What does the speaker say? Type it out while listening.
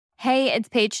Hey, it's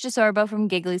Paige DeSorbo from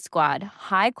Giggly Squad.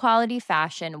 High quality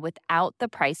fashion without the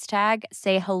price tag.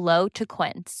 Say hello to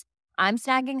Quince. I'm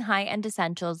snagging high-end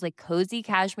essentials like cozy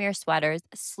cashmere sweaters,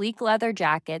 sleek leather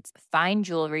jackets, fine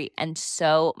jewelry, and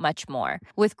so much more.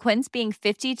 With Quince being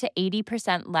 50 to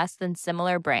 80% less than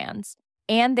similar brands.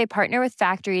 And they partner with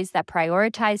factories that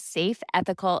prioritize safe,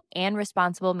 ethical, and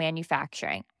responsible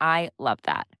manufacturing. I love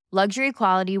that. Luxury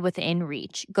quality within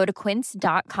reach. Go to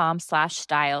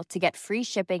quince.com/style to get free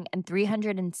shipping and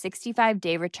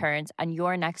 365-day returns on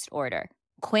your next order.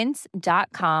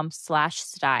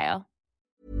 Quince.com/style.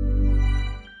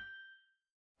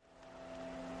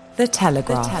 The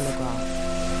Telegraph.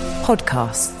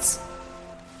 Podcasts.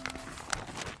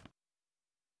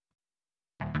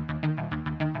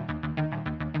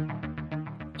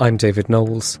 I'm David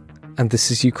Knowles, and this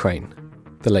is Ukraine,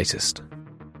 the latest.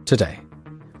 Today,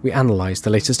 we analyse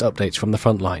the latest updates from the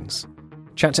front lines,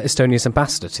 chat to Estonia's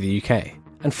ambassador to the UK,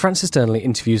 and Francis Dearnley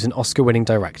interviews an Oscar-winning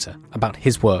director about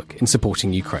his work in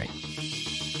supporting Ukraine.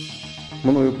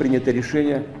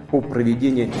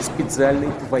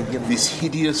 This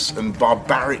hideous and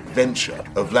barbaric venture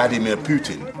of Vladimir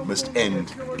Putin must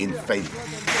end in failure.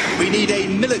 We need a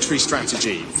military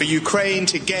strategy for Ukraine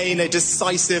to gain a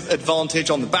decisive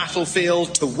advantage on the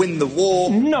battlefield, to win the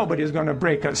war. Nobody's going to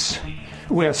break us.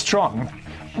 We're strong.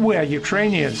 We're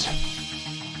Ukrainians.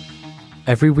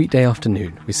 Every weekday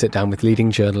afternoon, we sit down with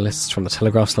leading journalists from the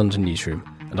Telegraph's London newsroom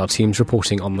and our teams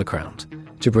reporting on the ground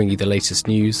to bring you the latest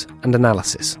news and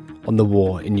analysis on the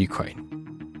war in Ukraine.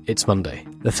 It's Monday,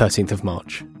 the 13th of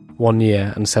March, 1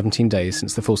 year and 17 days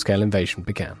since the full-scale invasion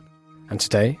began. And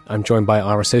today, I'm joined by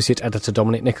our Associate Editor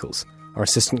Dominic Nichols, our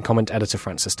Assistant Comment Editor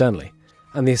Francis Dearnley,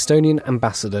 and the Estonian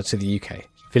Ambassador to the UK,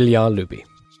 Viljar Lubi.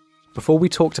 Before we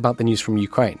talked about the news from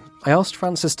Ukraine, I asked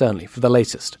Francis Dearnley for the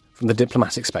latest from the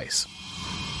diplomatic space.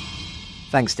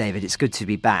 Thanks, David. It's good to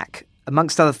be back.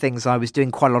 Amongst other things, I was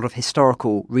doing quite a lot of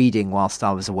historical reading whilst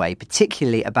I was away,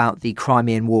 particularly about the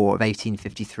Crimean War of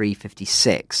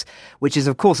 1853-56, which is,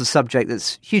 of course, a subject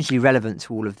that's hugely relevant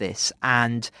to all of this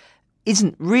and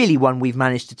isn't really one we've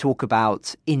managed to talk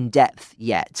about in depth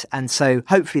yet. And so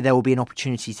hopefully there will be an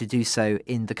opportunity to do so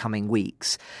in the coming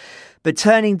weeks. But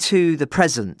turning to the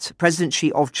present, President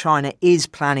Xi of China is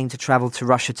planning to travel to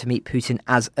Russia to meet Putin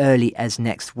as early as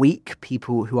next week.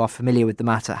 People who are familiar with the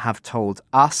matter have told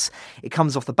us. It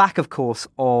comes off the back, of course,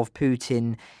 of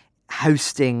Putin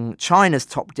hosting China's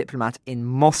top diplomat in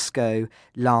Moscow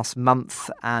last month,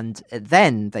 and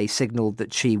then they signalled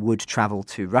that Xi would travel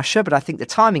to Russia. But I think the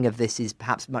timing of this is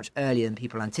perhaps much earlier than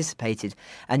people anticipated,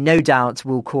 and no doubt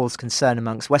will cause concern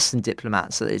amongst Western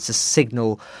diplomats. That it's a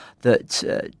signal that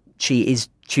Xi is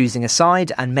choosing a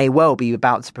side and may well be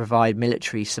about to provide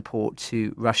military support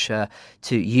to Russia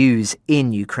to use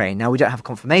in Ukraine. Now, we don't have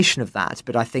confirmation of that,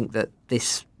 but I think that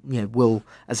this will,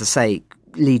 as I say,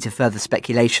 lead to further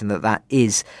speculation that that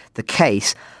is the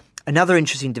case. Another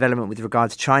interesting development with regard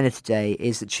to China today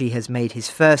is that Xi has made his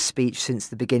first speech since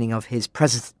the beginning of his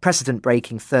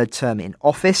precedent-breaking third term in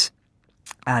office.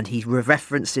 And he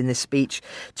referenced in this speech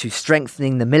to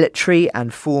strengthening the military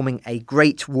and forming a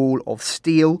great wall of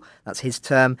steel, that's his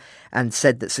term, and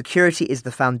said that security is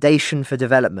the foundation for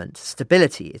development.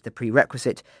 Stability is the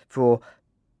prerequisite for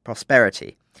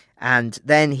prosperity. And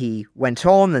then he went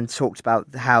on and talked about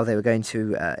how they were going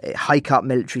to hike up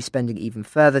military spending even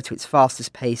further to its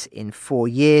fastest pace in 4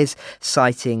 years,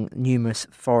 citing numerous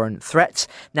foreign threats.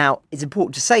 Now, it's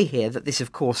important to say here that this,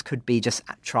 of course, could be just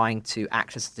trying to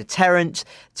act as a deterrent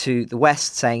to the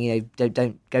West, saying,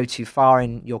 don't go too far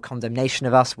in your condemnation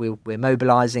of us, we're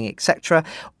mobilising, etc.,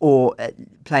 or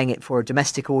playing it for a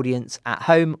domestic audience at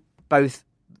home, both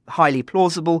highly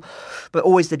plausible. But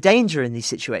always the danger in these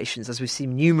situations, as we've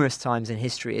seen numerous times in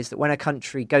history, is that when a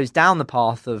country goes down the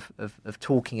path of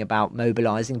talking about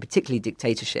mobilising, particularly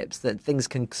dictatorships, that things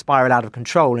can spiral out of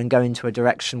control and go into a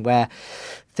direction where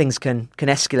things can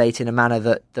escalate in a manner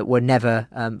that were never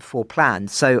foreplanned.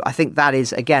 So I think that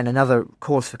is, again, another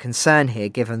cause for concern here,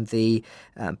 given the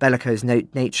bellicose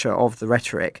nature of the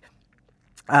rhetoric.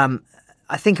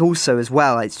 I think also as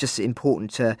well, it's just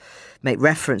important to make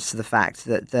reference to the fact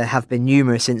that there have been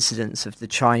numerous incidents of the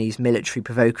Chinese military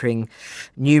provoking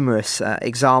numerous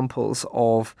examples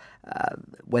of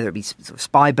whether it be sort of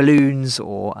spy balloons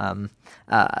or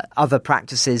other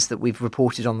practices that we've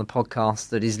reported on the podcast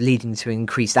that is leading to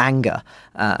increased anger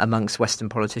amongst Western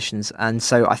politicians. And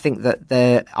so I think that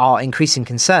there are increasing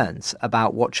concerns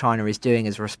about what China is doing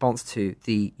as a response to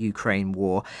the Ukraine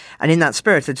war. And in that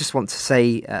spirit, I just want to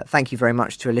say thank you very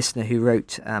much to a listener who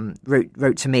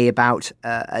wrote to me about about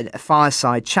a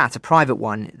fireside chat, a private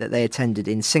one that they attended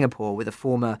in Singapore with a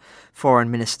former foreign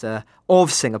minister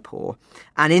of Singapore.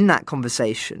 And in that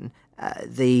conversation,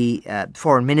 the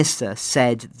foreign minister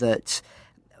said that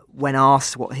when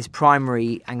asked what his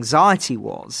primary anxiety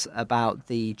was about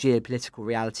the geopolitical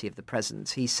reality of the present,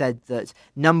 he said that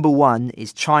number one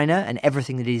is China and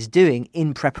everything that it is doing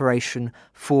in preparation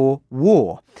for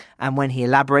war. And when he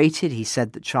elaborated, he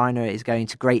said that China is going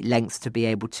to great lengths to be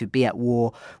able to be at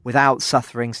war without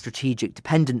suffering strategic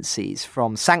dependencies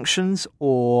from sanctions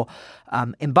or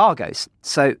embargoes.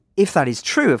 So if that is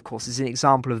true, of course, it's an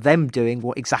example of them doing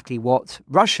exactly what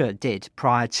Russia did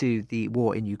prior to the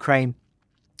war in Ukraine,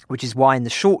 which is why in the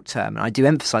short term, and I do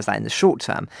emphasise that in the short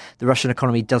term, the Russian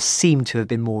economy does seem to have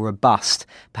been more robust,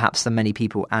 perhaps than many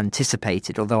people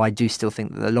anticipated, although I do still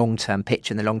think that the long-term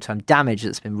picture and the long-term damage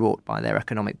that's been wrought by their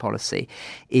economic policy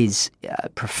is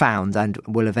profound and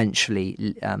will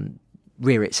eventually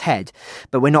rear its head.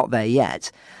 But we're not there yet.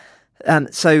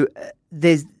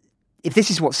 If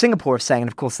this is what Singapore is saying, and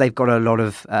of course they've got a lot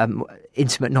of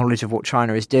intimate knowledge of what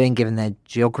China is doing given their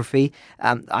geography,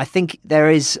 I think there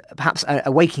is perhaps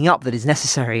a waking up that is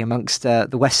necessary amongst the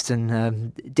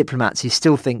Western diplomats who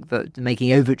still think that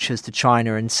making overtures to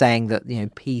China and saying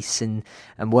that peace and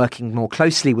working more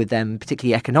closely with them,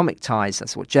 particularly economic ties,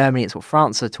 that's what Germany, it's what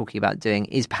France are talking about doing,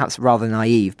 is perhaps rather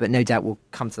naive, but no doubt we'll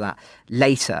come to that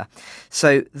later.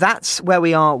 So that's where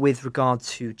we are with regard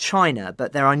to China,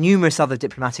 but there are numerous other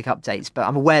diplomatic updates. But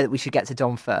I'm aware that we should get to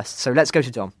Dom first. So let's go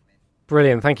to Dom.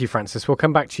 Brilliant. Thank you, Francis. We'll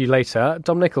come back to you later.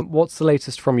 Dom Nicol, what's the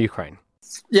latest from Ukraine?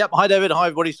 Yep. Hi, David. Hi,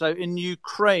 everybody. So in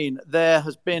Ukraine, there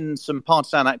has been some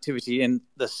partisan activity in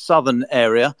the southern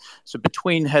area. So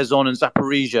between Kherson and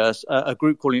Zaporizhia, a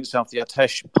group calling itself the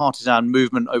Atesh partisan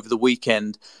movement over the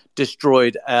weekend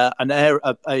destroyed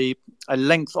a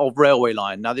length of railway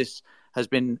line. Now, it's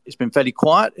been fairly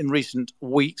quiet in recent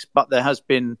weeks, but there has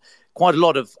been quite a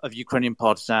lot of Ukrainian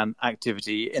partisan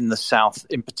activity in the south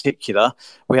in particular.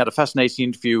 We had a fascinating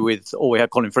interview we had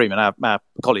Colin Freeman, our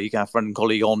friend and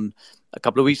colleague, on a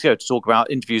couple of weeks ago to talk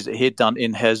about interviews that he had done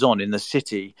in Kherson, in the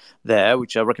city there,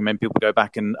 which I recommend people go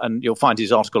back and you'll find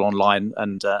his article online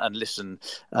and listen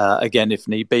again if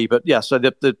need be. But yeah, so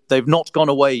they've not gone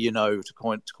away, to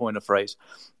coin a phrase.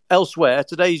 Elsewhere,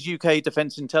 today's UK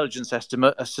Defence Intelligence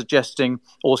estimate are suggesting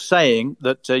or saying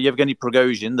that Yevgeny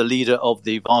Prigozhin, the leader of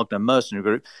the Wagner mercenary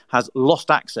group, has lost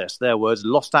access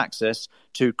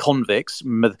to convicts.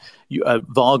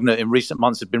 Wagner in recent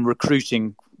months have been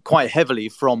recruiting quite heavily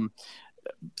from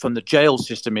the jail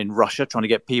system in Russia, trying to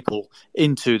get people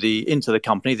into the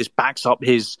company. This backs up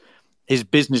his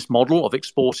business model of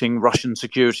exporting Russian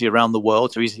security around the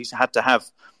world. So he's had to have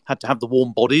the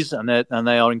warm bodies, and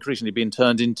they are increasingly being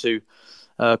turned into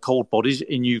cold bodies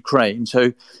in Ukraine.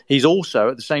 So he's also,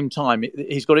 at the same time,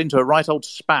 he's got into a right old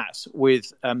spat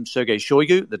with Sergei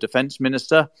Shoigu, the defense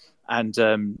minister, and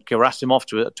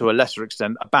Gerasimov to a lesser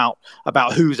extent about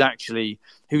who's actually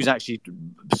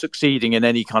succeeding in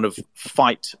any kind of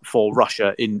fight for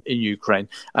Russia in Ukraine.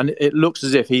 And it looks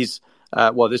as if he's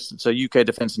UK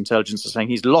Defence Intelligence are saying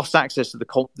he's lost access to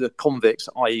the convicts,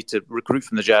 i.e. to recruit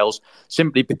from the jails,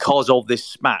 simply because of this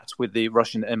spat with the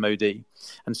Russian MOD.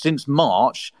 And since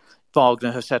March,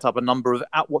 Wagner has set up a number of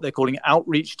what they're calling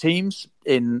outreach teams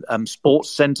in sports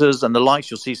centres and the likes.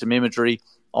 You'll see some imagery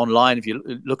online. If you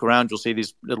look around, you'll see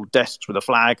these little desks with a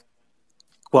flag,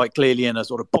 quite clearly in a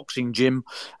sort of boxing gym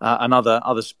and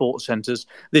other sports centres.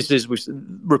 This is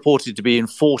reported to be in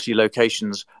 40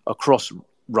 locations across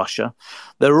Russia.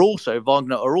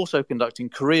 Wagner are also conducting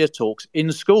career talks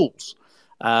in schools,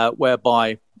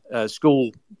 whereby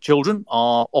school children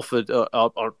are offered,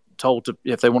 are told to,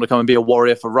 if they want to come and be a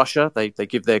warrior for Russia, they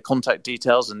give their contact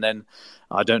details, and then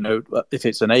I don't know if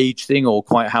it's an age thing or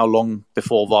quite how long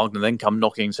before Wagner then come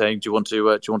knocking, saying, "Do you want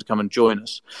to come and join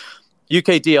us?"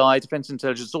 UKDI, Defence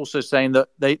Intelligence, also saying that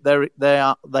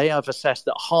they have assessed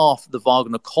that half the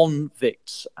Wagner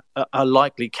convicts are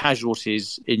likely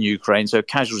casualties in Ukraine. So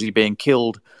casualty being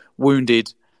killed,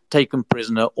 wounded, taken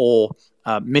prisoner, or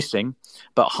missing.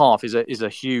 But half is a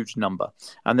huge number.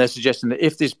 And they're suggesting that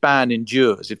if this ban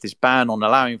endures, if this ban on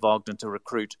allowing Wagner to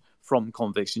recruit from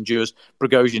convicts endures,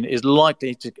 Prigozhin is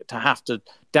likely to have to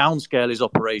downscale his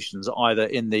operations, either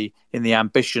in the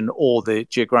ambition or the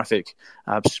geographic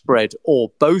spread,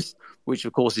 or both, which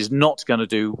of course is not going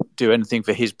to do anything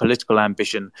for his political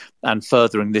ambition and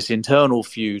furthering this internal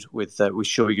feud with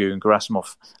Shoigu and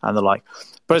Gerasimov and the like.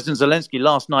 President Zelensky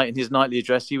last night in his nightly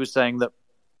address, he was saying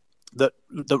that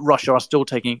Russia are still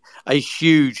taking a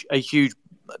huge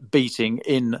beating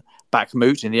in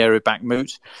Bakhmut, in the area of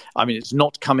Bakhmut. I mean, it's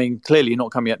clearly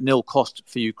not coming at nil cost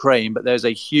for Ukraine, but there's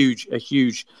a huge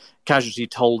casualty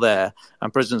toll there.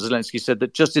 And President Zelensky said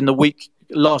that just in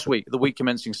last week, the week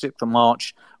commencing 6th of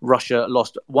March, Russia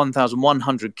lost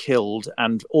 1,100 killed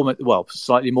and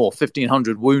slightly more,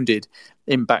 1,500 wounded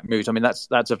in Bakhmut. I mean,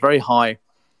 that's a very high.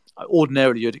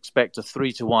 Ordinarily, you'd expect a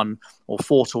 3-to-1 or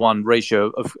 4-to-1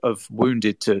 ratio of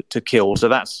wounded to killed. So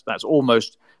that's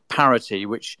almost parity,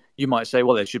 which you might say,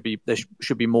 well, there should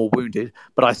be more wounded.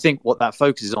 But I think what that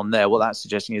focuses on there, what that's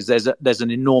suggesting is there's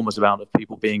an enormous amount of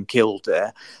people being killed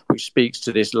there, which speaks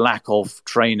to this lack of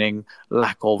training,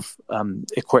 lack of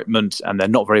equipment, and they're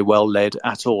not very well led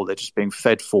at all. They're just being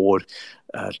fed forward,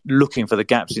 looking for the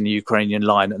gaps in the Ukrainian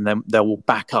line, and then they will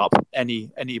back up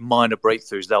any minor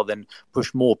breakthroughs. They'll then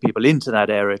push more people into that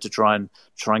area to try and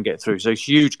get through. So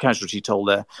huge casualty toll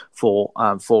there for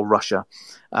Russia.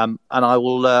 And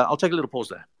I'll take a little pause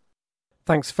there.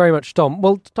 Thanks very much, Dom.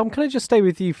 Well, Dom, can I just stay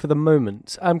with you for the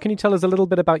moment? Can you tell us a little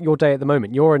bit about your day at the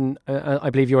moment? You're I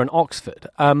believe you're in Oxford.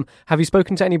 Have you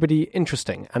spoken to anybody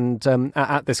interesting and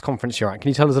at this conference you're at? Can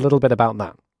you tell us a little bit about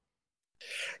that?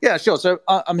 Yeah, sure. So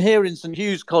I'm here in St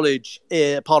Hugh's College,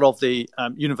 part of the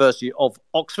University of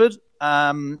Oxford,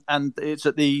 and it's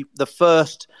at the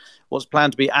first what's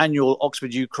planned to be annual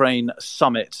Oxford Ukraine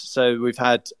Summit. So we've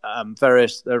had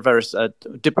various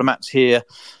diplomats here,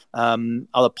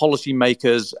 other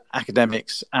policymakers,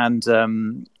 academics,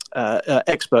 and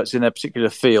experts in their particular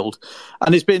field,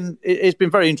 and it's been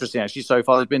very interesting actually so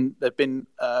far. We've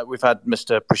had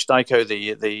Mr. Prishtaiko,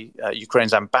 the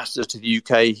Ukraine's ambassador to the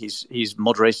UK. He's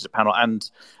moderated a panel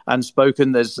and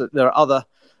spoken. There are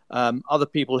other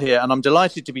people here, and I'm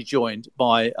delighted to be joined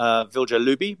by Vilja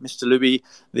Luby, Mr. Luby,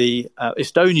 the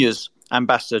Estonia's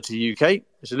ambassador to the UK.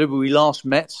 Mr. Luby, we last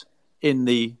met in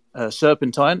the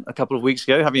Serpentine a couple of weeks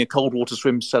ago, having a cold water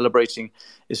swim celebrating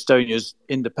Estonia's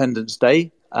Independence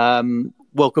Day.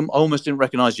 Welcome. I almost didn't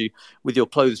recognize you with your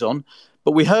clothes on.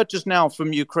 But we heard just now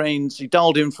from Ukraine's, he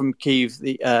dialed in from Kyiv,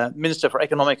 the Minister for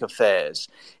Economic Affairs.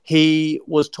 He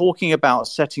was talking about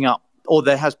setting up, or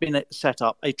there has been set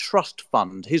up, a trust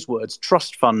fund, his words,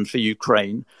 trust fund for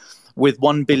Ukraine, with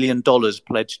 $1 billion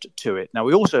pledged to it. Now,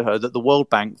 we also heard that the World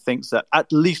Bank thinks that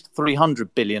at least $300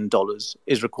 billion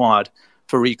is required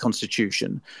for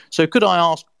reconstitution. So could I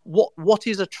ask, what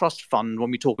is a trust fund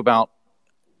when we talk about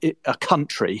a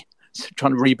country,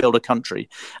 trying to rebuild a country?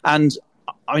 And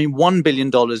I mean, $1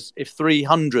 billion, if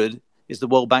 300 is the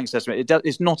World Bank's estimate,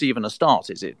 it's not even a start,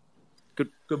 is it?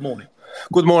 Good morning.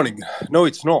 Good morning. No,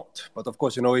 it's not. But of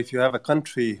course, if you have a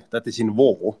country that is in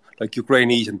war, like Ukraine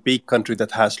is, a big country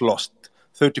that has lost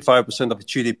 35% of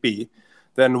its GDP,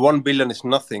 then 1 billion is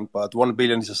nothing, but 1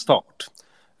 billion is a start.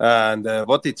 And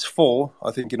what it's for,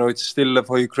 I think, it's still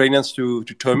for Ukrainians to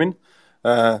determine.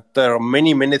 There are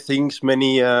many things,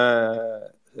 many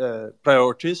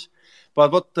priorities.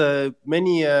 But what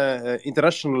many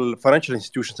international financial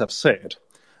institutions have said,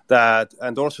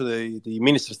 and also the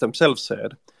ministers themselves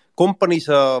said, companies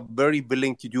are very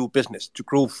willing to do business, to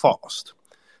grow fast.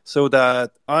 So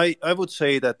that I would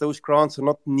say that those grants are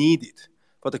not needed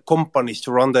for the companies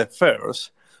to run their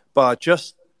affairs, but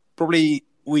just probably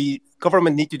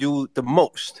government need to do the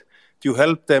most to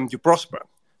help them to prosper.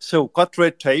 So cut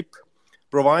red tape,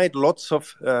 provide lots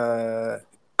of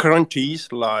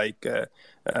guarantees like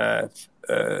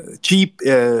cheap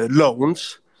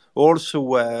loans,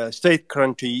 also state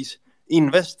guarantees,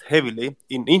 invest heavily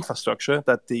in infrastructure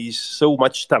that is so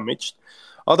much damaged.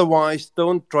 Otherwise,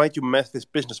 don't try to mess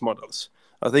with business models.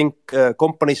 I think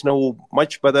companies know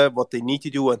much better what they need to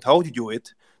do and how to do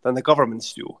it than the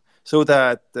governments do. So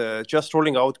that just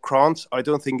rolling out grants, I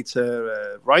don't think it's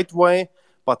a right way,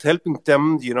 but helping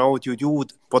them, to do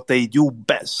what they do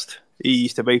best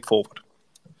is the way forward.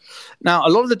 Now, a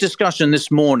lot of the discussion this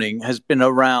morning has been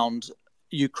around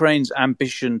Ukraine's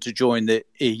ambition to join the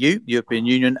EU, European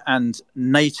Union, and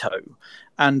NATO.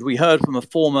 And we heard from a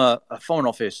former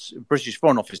British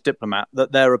Foreign Office diplomat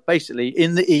that there are basically,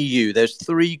 in the EU, there's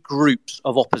 3 groups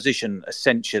of opposition,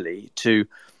 essentially, to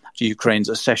Ukraine's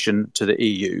accession to the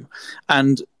EU.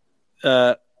 And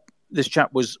this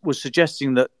chap was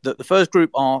suggesting that the first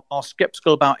group are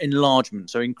sceptical about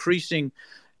enlargement, so increasing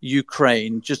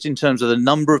Ukraine just in terms of the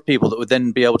number of people that would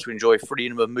then be able to enjoy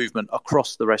freedom of movement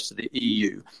across the rest of the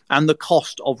EU, and the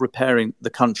cost of repairing the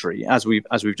country, as we've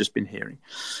just been hearing.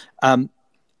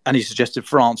 And he suggested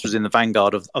France was in the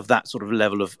vanguard of that sort of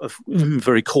level of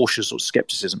very cautious sort of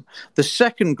skepticism. The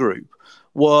second group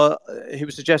he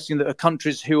was suggesting that are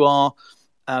countries who are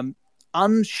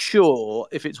unsure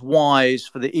if it's wise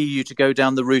for the EU to go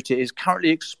down the route it is currently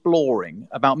exploring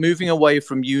about moving away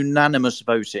from unanimous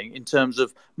voting in terms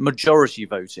of majority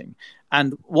voting.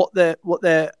 And what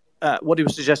he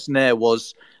was suggesting there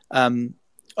was, so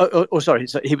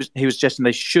he was suggesting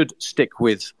they should stick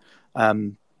with,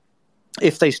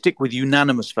 if they stick with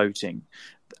unanimous voting,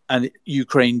 and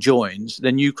Ukraine joins,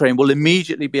 then Ukraine will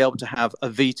immediately be able to have a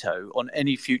veto on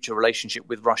any future relationship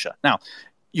with Russia. Now,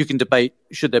 you can debate,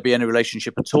 should there be any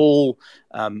relationship at all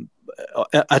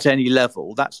at any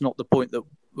level? That's not the point that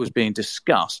was being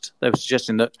discussed. They were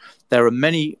suggesting that there are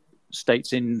many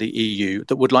states in the EU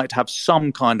that would like to have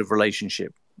some kind of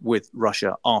relationship with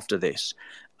Russia after this,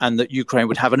 and that Ukraine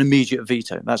would have an immediate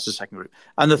veto. That's the second group.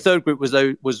 And the third group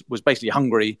was basically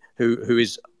Hungary, who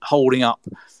is holding up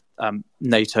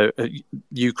NATO,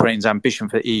 Ukraine's ambition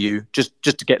for the EU, just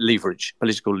to get leverage,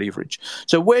 political leverage.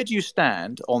 So where do you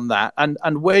stand on that?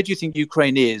 And where do you think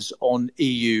Ukraine is on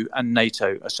EU and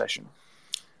NATO accession?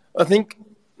 I think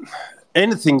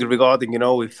anything regarding,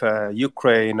 if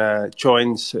Ukraine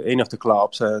joins any of the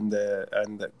clubs and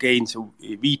gains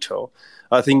a veto,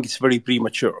 I think it's very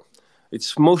premature.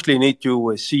 It's mostly need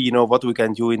to see, what we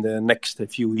can do in the next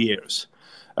few years.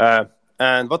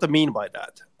 And what I mean by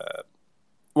that,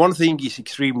 one thing is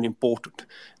extremely important.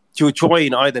 To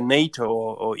join either NATO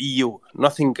or EU,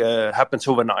 nothing happens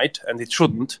overnight, and it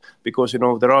shouldn't, because,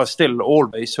 there are still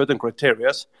always certain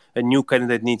criteria a new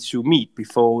candidate needs to meet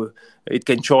before it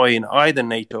can join either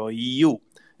NATO or EU.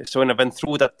 So when I went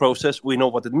through that process, we know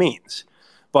what it means.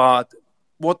 But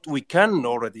what we can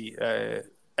already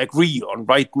agree on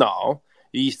right now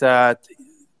is that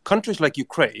countries like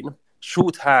Ukraine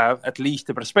should have at least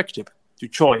a perspective to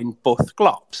join both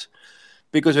clubs.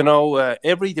 Because,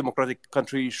 every democratic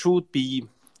country should be,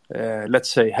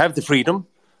 have the freedom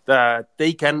that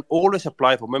they can always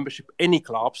apply for membership any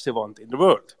clubs they want in the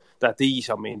world. That is,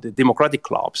 the democratic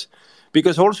clubs.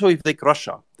 Because also if they take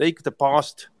Russia, take the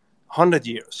past 100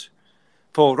 years.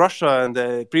 For Russia and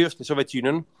the previous Soviet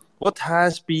Union, what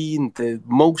has been the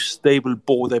most stable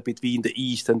border between the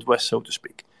East and West, so to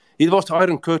speak? It was the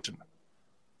Iron Curtain.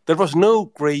 There was no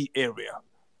grey area.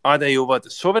 Either you were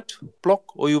the Soviet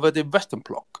bloc or you were the Western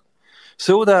bloc.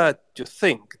 So that you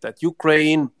think that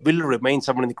Ukraine will remain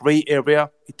somewhere in the grey area,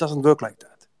 it doesn't work like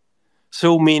that.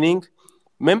 So meaning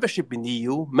membership in the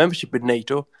EU, membership in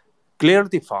NATO clearly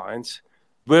defines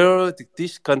where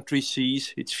this country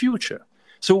sees its future.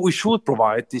 So we should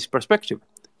provide this perspective.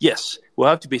 Yes, we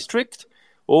have to be strict.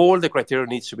 All the criteria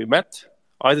needs to be met,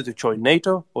 either to join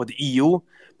NATO or the EU,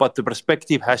 but the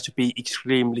perspective has to be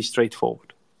extremely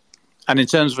straightforward. And in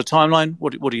terms of a timeline,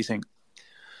 what do you think?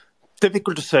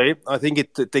 Difficult to say. I think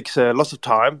it takes lots of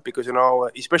time because,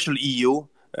 especially EU,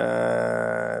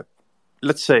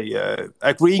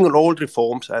 agreeing on all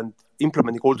reforms and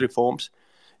implementing all reforms,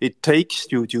 it takes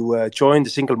to join the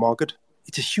single market.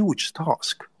 It's a huge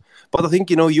task. But I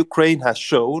think, Ukraine has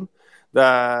shown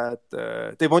that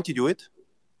they want to do it.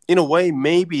 In a way,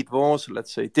 maybe it was,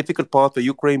 difficult part for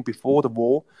Ukraine before the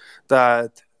war,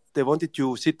 that they wanted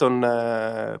to sit on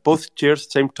both chairs at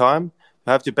the same time,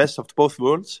 have the best of both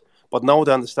worlds. But now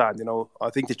they understand, I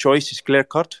think the choice is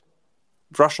clear-cut.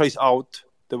 Russia is out,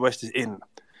 the West is in.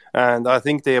 And I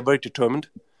think they are very determined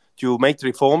to make the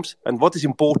reforms. And what is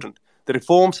important, the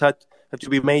reforms had to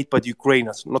be made by the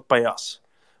Ukrainians, not by us.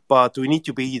 But we need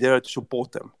to be there to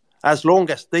support them. As long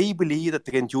as they believe that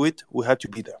they can do it, we have to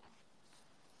be there.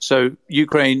 So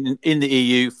Ukraine in the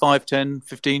EU, 5, 10,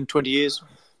 15, 20 years?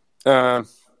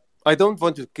 I don't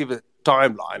want to give a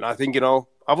timeline. I think,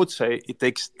 I would say it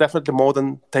takes definitely more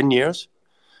than 10 years.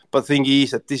 But the thing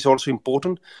is that this is also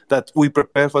important that we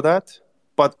prepare for that.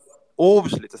 But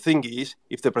obviously, the thing is,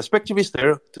 if the perspective is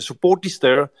there, the support is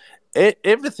there,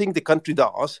 everything the country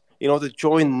does in order to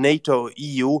join NATO,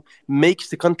 EU, makes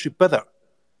the country better.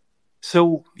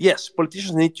 So, yes,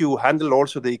 politicians need to handle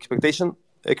also the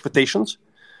expectations,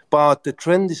 but the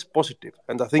trend is positive,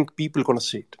 and I think people are going to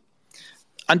see it.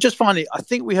 And just finally, I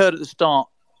think we heard at the start,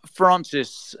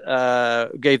 Francis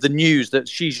gave the news that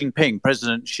Xi Jinping,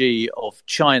 President Xi of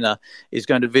China, is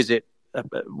going to visit,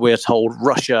 we're told,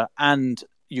 Russia and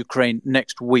Ukraine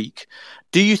next week.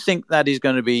 Do you think that is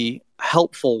going to be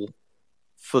helpful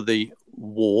for the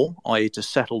war, i.e. to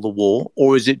settle the war,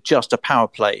 or is it just a power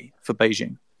play for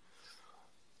Beijing?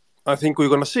 I think we're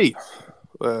going to see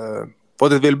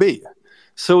what it will be.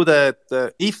 So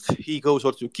that if he goes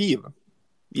also to Kiev,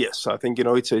 yes, I think,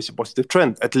 it's a positive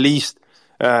trend. At least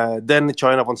then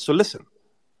China wants to listen.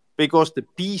 Because the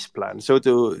peace plan,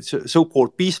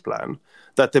 so-called peace plan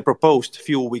that they proposed a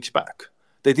few weeks back,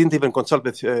 they didn't even consult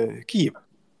with Kiev.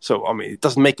 So, it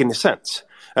doesn't make any sense.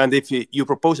 And if you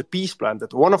propose a peace plan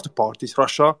that one of the parties,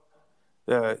 Russia,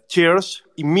 cheers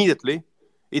immediately,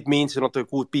 it means it's not a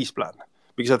good peace plan.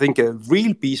 Because I think a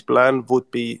real peace plan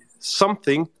would be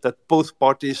something that both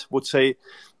parties would say,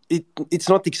 it's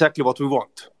not exactly what we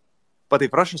want. But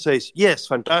if Russia says, yes,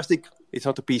 fantastic, it's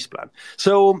not a peace plan.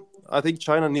 So I think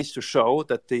China needs to show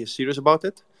that they're serious about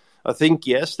it. I think,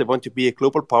 yes, they want to be a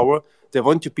global power. They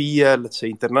want to be, let's say,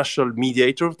 international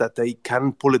mediator, that they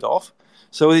can pull it off.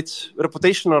 So it's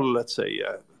reputational, let's say,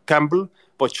 gamble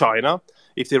by China.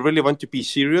 If they really want to be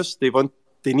serious,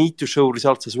 they need to show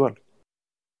results as well.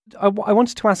 I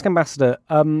wanted to ask Ambassador,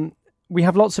 we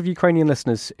have lots of Ukrainian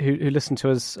listeners who listen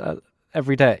to us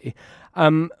every day.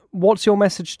 What's your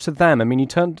message to them? I mean,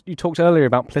 you talked earlier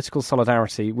about political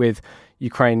solidarity with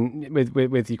Ukraine,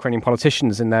 with Ukrainian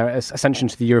politicians in their ascension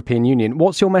to the European Union.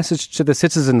 What's your message to the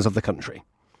citizens of the country?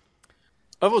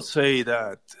 I would say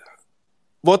that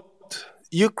what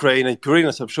Ukraine and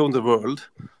Ukrainians have shown the world,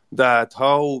 that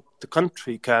how the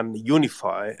country can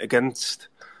unify against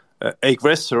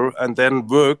aggressor and then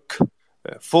work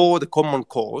for the common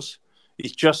cause,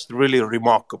 is just really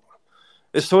remarkable.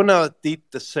 Estonia did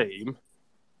the same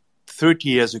 30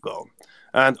 years ago.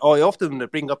 And I often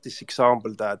bring up this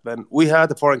example that when we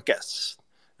had foreign guests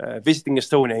visiting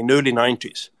Estonia in the early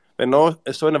 90s, when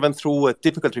Estonia went through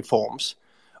difficult reforms,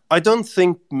 I don't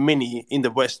think many in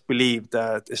the West believed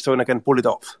that Estonia can pull it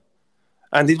off.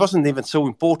 And it wasn't even so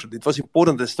important. It was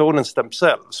important that Estonians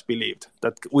themselves believed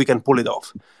that we can pull it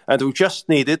off. And we just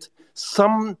needed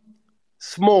some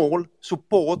small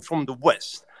support from the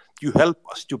West to help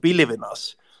us, to believe in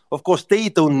us. Of course, they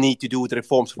don't need to do the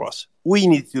reforms for us. We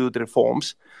need to do the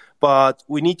reforms, but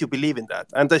we need to believe in that.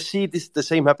 And I see this the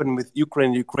same happen with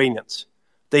Ukrainians.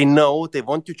 They know they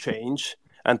want to change,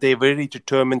 and they're very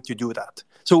determined to do that.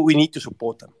 So we need to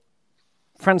support them.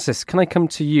 Francis, can I come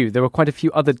to you? There were quite a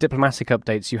few other diplomatic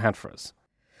updates you had for us.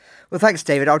 Well, thanks,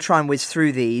 David. I'll try and whiz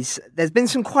through these. There's been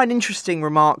some quite interesting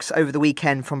remarks over the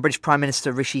weekend from British Prime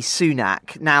Minister Rishi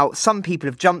Sunak. Now, some people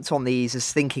have jumped on these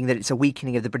as thinking that it's a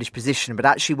weakening of the British position, but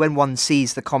actually when one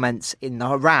sees the comments in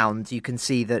the round, you can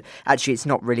see that actually it's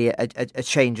not really a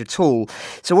change at all.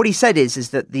 So what he said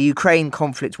is that the Ukraine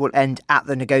conflict will end at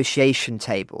the negotiation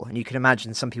table. And you can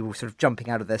imagine some people sort of jumping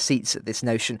out of their seats at this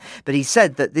notion. But he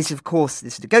said that this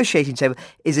negotiating table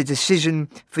is a decision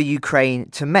for Ukraine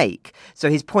to make. So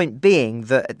his point being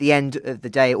that at the end of the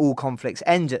day, all conflicts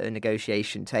end at a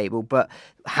negotiation table, but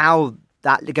how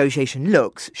that negotiation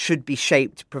looks should be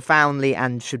shaped profoundly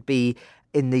and should be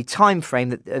in the time frame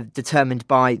that determined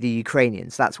by the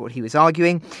Ukrainians. That's what he was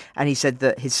arguing. And he said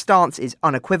that his stance is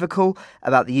unequivocal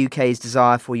about the UK's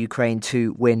desire for Ukraine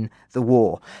to win the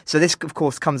war. So this, of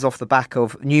course, comes off the back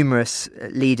of numerous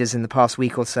leaders in the past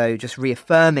week or so just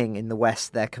reaffirming in the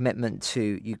West their commitment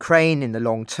to Ukraine in the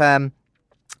long term,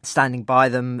 standing by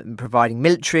them and providing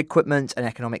military equipment and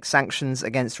economic sanctions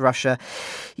against Russia.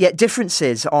 Yet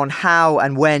differences on how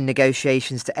and when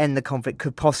negotiations to end the conflict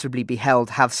could possibly be held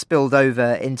have spilled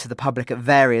over into the public at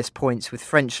various points, with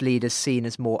French leaders seen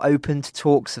as more open to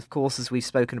talks, of course, as we've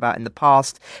spoken about in the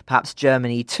past, perhaps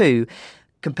Germany too,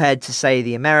 compared to, say,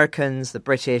 the Americans, the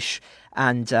British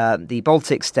and the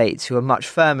Baltic states, who are much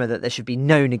firmer that there should be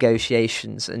no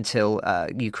negotiations until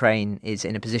Ukraine is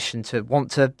in a position to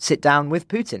want to sit down with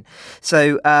Putin.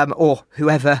 So, or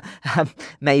whoever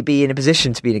may be in a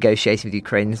position to be negotiating with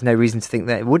Ukraine. There's no reason to think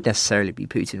that it would necessarily be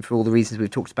Putin for all the reasons we've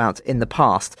talked about in the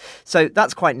past. So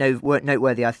that's quite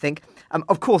noteworthy, I think.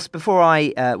 Of course, before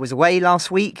I was away last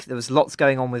week, there was lots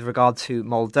going on with regard to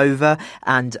Moldova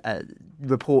and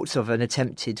reports of an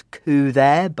attempted coup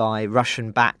there by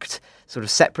Russian-backed sort of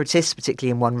separatists,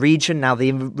 particularly in one region. Now,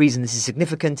 the reason this is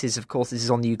significant is, of course, this is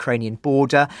on the Ukrainian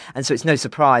border. And so it's no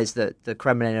surprise that the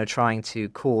Kremlin are trying to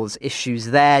cause issues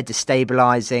there,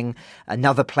 destabilizing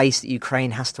another place that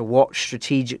Ukraine has to watch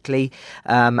strategically,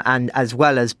 and as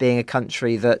well as being a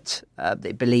country that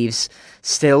it believes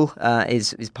still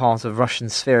is part of Russian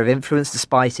sphere of influence,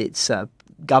 despite its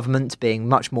government being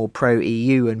much more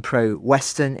pro-EU and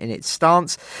pro-Western in its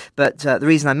stance. But the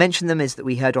reason I mention them is that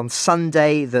we heard on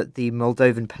Sunday that the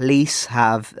Moldovan police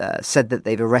have said that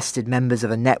they've arrested members of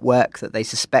a network that they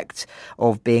suspect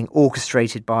of being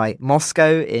orchestrated by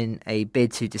Moscow in a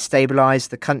bid to destabilise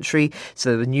the country.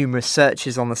 So there were numerous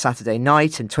searches on the Saturday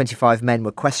night, and 25 men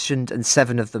were questioned and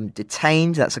 7 of them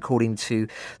detained. That's according to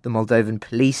the Moldovan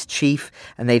police chief.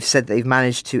 And they've said they've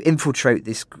managed to infiltrate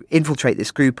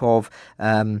this group of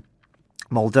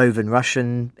Moldovan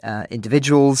Russian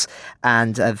individuals,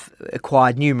 and have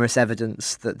acquired numerous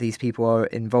evidence that these people are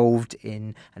involved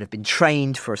in and have been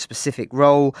trained for a specific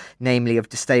role, namely of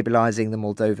destabilising the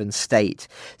Moldovan state.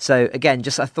 So again,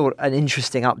 just I thought an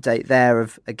interesting update there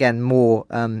of, again, more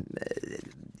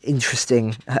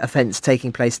interesting events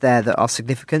taking place there that are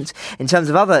significant. In terms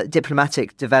of other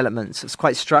diplomatic developments, I was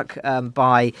quite struck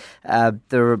by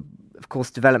the of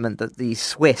course, development that the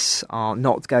Swiss are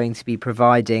not going to be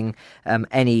providing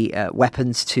any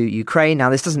weapons to Ukraine.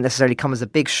 Now, this doesn't necessarily come as a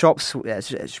big shock.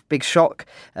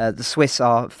 The Swiss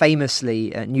are famously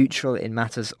neutral in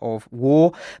matters of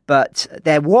war, but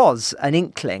there was an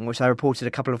inkling, which I reported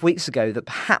a couple of weeks ago, that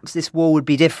perhaps this war would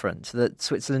be different, that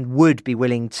Switzerland would be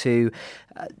willing to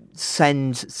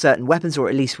send certain weapons, or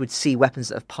at least would see weapons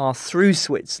that have passed through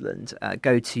Switzerland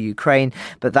go to Ukraine,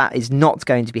 but that is not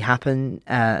going to be happening.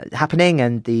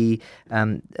 And the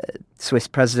Swiss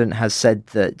president has said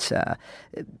that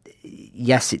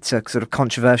yes, it's a sort of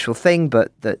controversial thing,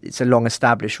 but that it's a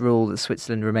long-established rule that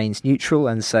Switzerland remains neutral,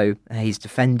 and so he's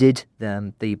defended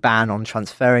the ban on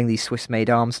transferring these Swiss-made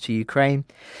arms to Ukraine.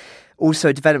 Also,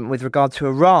 a development with regard to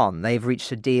Iran. They've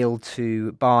reached a deal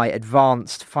to buy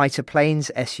advanced fighter planes,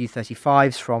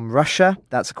 Su-35s, from Russia.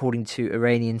 That's according to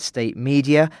Iranian state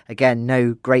media. Again,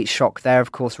 no great shock there.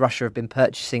 Of course, Russia have been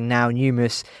purchasing now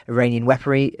numerous Iranian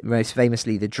weaponry, most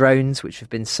famously the drones, which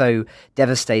have been so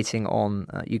devastating on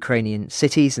Ukrainian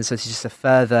cities. And so this is just a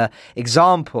further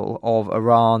example of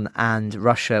Iran and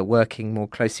Russia working more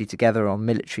closely together on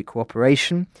military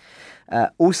cooperation.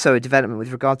 Also a development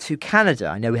with regard to Canada.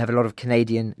 I know we have a lot of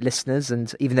Canadian listeners,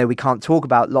 and even though we can't talk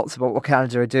about lots about what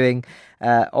Canada are doing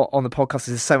on the podcast,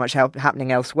 there's so much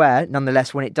happening elsewhere.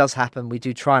 Nonetheless, when it does happen, we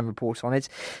do try and report on it.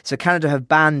 So Canada have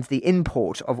banned the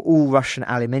import of all Russian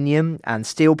aluminium and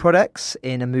steel products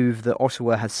in a move that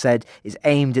Ottawa has said is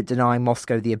aimed at denying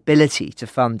Moscow the ability to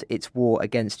fund its war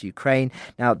against Ukraine.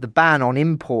 Now, the ban on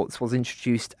imports was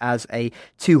introduced as a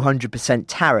 200%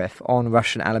 tariff on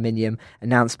Russian aluminium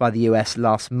announced by the US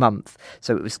last month.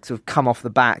 So it was sort of come off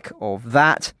the back of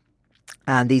that.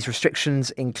 And these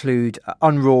restrictions include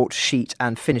unwrought, sheet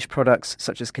and finished products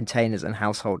such as containers and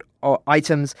household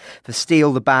items. For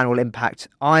steel, the ban will impact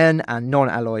iron and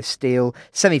non-alloy steel,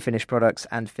 semi-finished products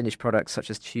and finished products such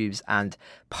as tubes and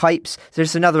pipes. So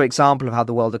it's another example of how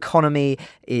the world economy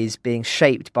is being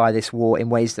shaped by this war in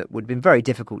ways that would have been very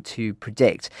difficult to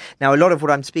predict. Now, a lot of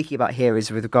what I'm speaking about here is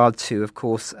with regard to, of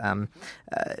course,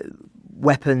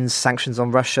 weapons, sanctions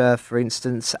on Russia, for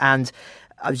instance, and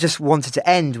I just wanted to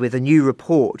end with a new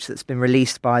report that's been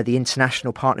released by the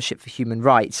International Partnership for Human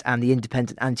Rights and the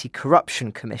Independent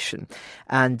Anti-Corruption Commission.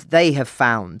 And they have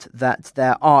found that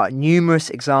there are numerous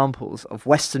examples of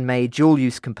Western-made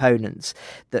dual-use components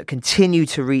that continue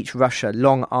to reach Russia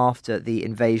long after the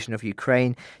invasion of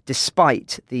Ukraine,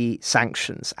 despite the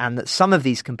sanctions, and that some of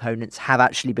these components have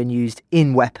actually been used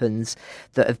in weapons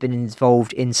that have been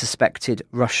involved in suspected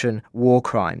Russian war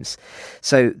crimes.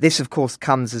 So this, of course,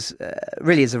 comes as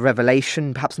really is a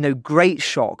revelation, perhaps no great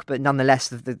shock, but nonetheless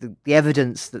the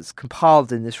evidence that's compiled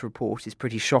in this report is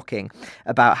pretty shocking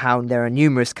about how there are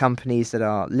numerous companies that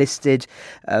are listed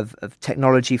of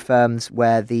technology firms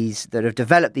that have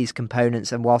developed these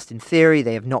components, and whilst in theory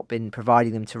they have not been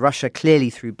providing them to Russia, clearly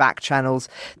through back channels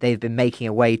they've been making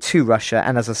a way to Russia,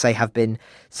 and as I say, have been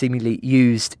seemingly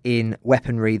used in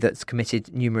weaponry that's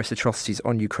committed numerous atrocities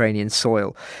on Ukrainian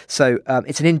soil. So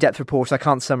it's an in-depth report. I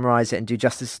can't summarise it and do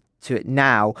justice to it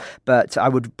now, but I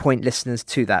would point listeners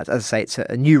to that. As I say, it's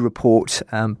a new report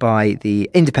by the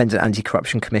Independent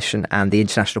Anti-Corruption Commission and the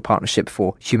International Partnership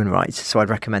for Human Rights. So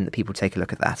I'd recommend that people take a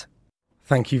look at that.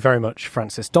 Thank you very much,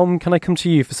 Francis. Dom, can I come to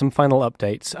you for some final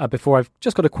updates before I've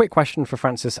just got a quick question for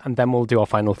Francis, and then we'll do our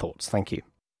final thoughts. Thank you.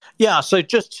 Yeah, so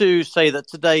just to say that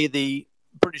today the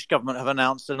British government have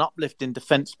announced an uplift in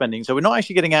defence spending. So we're not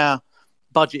actually getting our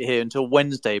budget here until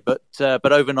Wednesday, but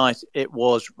overnight it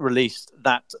was released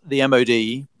that the MOD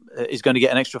is going to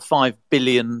get an extra £5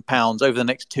 billion over the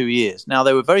next 2 years. Now,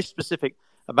 they were very specific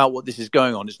about what this is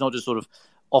going on. It's not just sort of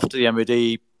off to the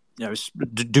MOD,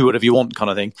 do whatever you want kind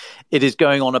of thing. It is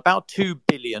going on about £2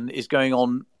 billion is going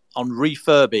on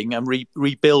refurbing and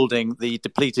rebuilding the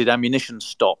depleted ammunition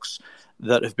stocks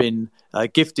that have been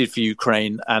gifted for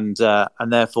Ukraine and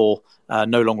therefore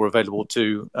no longer available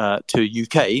to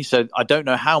UK. So I don't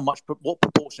know what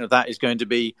proportion of that is going to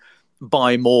be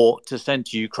buy more to send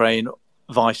to Ukraine,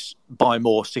 vice buy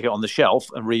more, stick it on the shelf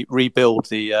and rebuild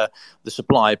the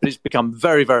supply. But it's become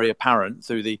very, very apparent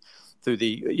through the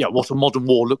what a modern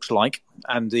war looks like,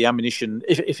 and the ammunition.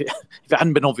 If it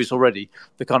hadn't been obvious already,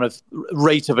 the kind of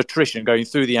rate of attrition going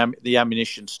through the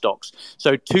ammunition stocks.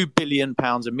 So £2 billion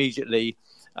immediately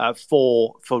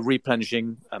for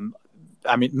replenishing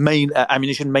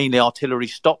ammunition, mainly artillery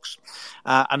stocks,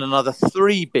 and another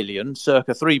 3 billion,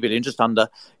 circa 3 billion, just under,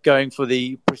 going for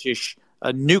the British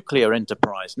nuclear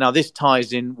enterprise. Now, this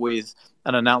ties in with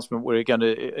an announcement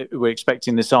we're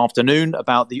expecting this afternoon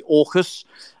about the AUKUS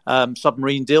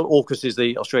submarine deal. AUKUS is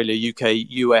the Australia, UK,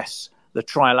 US, the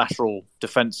trilateral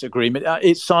defence agreement.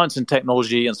 It's science and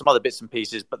technology and some other bits and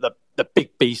pieces, but the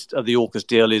big beast of the AUKUS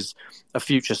deal is a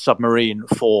future submarine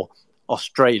for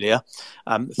Australia.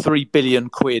 3 billion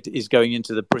quid is going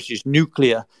into the British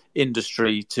nuclear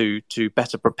industry to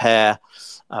better prepare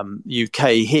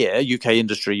UK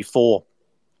industry for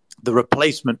the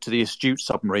replacement to the Astute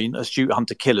submarine, Astute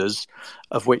hunter-killers,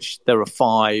 of which there are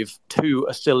 5. 2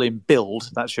 are still in build.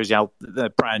 That shows you how they're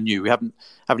brand new. We haven't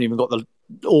even got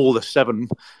all the 7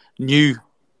 new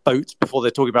boats before they're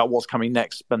talking about what's coming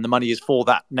next, and the money is for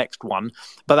that next one.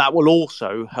 But that will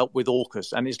also help with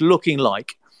AUKUS, and it's looking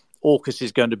like AUKUS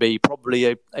is going to be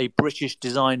probably a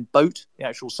British-designed boat, the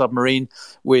actual submarine,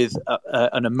 with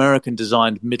an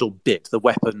American-designed middle bit, the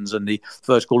weapons and the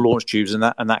vertical launch tubes and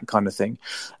that kind of thing.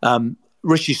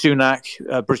 Rishi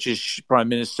Sunak, British Prime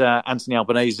Minister, Anthony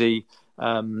Albanese,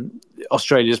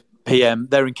 Australia's PM,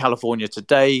 they're in California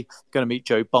today, going to meet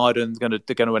Joe Biden,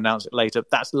 they're going to announce it later.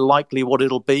 That's likely what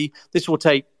it'll be. This will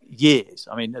take years,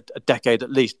 a decade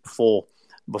at least, before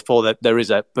there is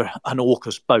an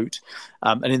AUKUS boat.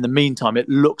 And in the meantime, it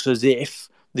looks as if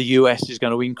the US is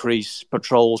going to increase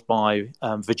patrols by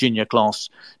Virginia-class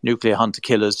nuclear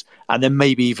hunter-killers, and then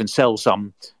maybe even sell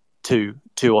some to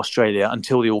Australia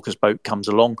until the AUKUS boat comes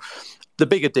along. The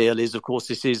bigger deal is, of course,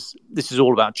 this is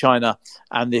all about China,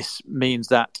 and this means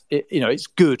that it's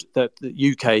good that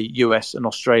the UK, US, and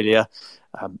Australia,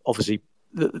 obviously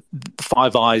the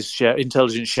Five Eyes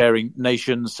intelligence sharing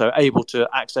nations, so able to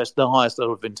access the highest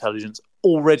level of intelligence,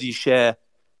 already share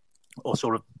or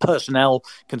sort of personnel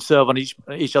can serve on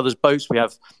each other's boats. We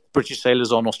have British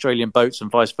sailors on Australian boats and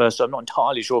vice versa. I'm not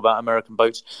entirely sure about American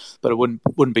boats, but I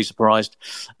wouldn't be surprised.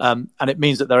 And it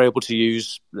means that they're able to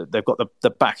they've got the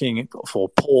backing for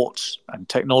ports and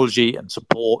technology and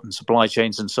support and supply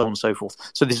chains and so on and so forth.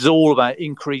 So this is all about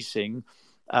increasing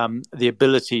the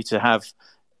ability to have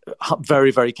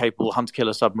very, very capable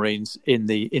hunter-killer submarines in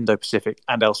the Indo-Pacific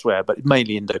and elsewhere, but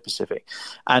mainly Indo-Pacific.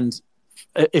 And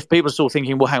if people are still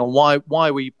thinking, well, hang on, why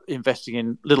are we investing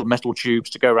in little metal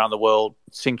tubes to go around the world,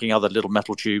 sinking other little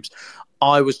metal tubes?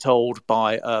 I was told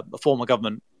by a former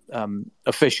government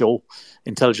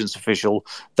intelligence official,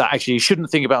 that actually you shouldn't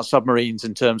think about submarines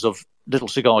in terms of little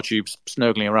cigar tubes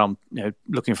snurgling around,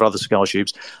 looking for other cigar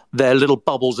tubes. They're little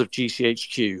bubbles of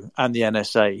GCHQ and the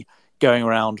NSA going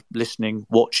around, listening,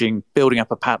 watching, building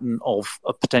up a pattern of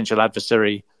a potential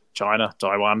adversary, China,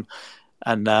 Taiwan,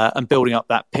 and building up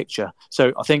that picture.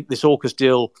 So I think this AUKUS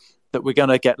deal that we're going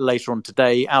to get later on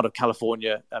today out of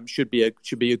California should be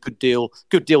a good deal.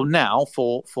 Good deal now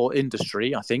for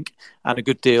industry, I think, and a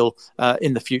good deal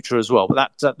in the future as well.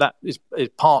 But that is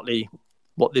partly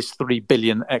what this $3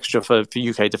 billion extra for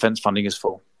UK defence funding is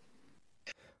for.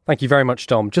 Thank you very much,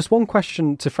 Dom. Just one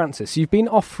question to Francis. You've been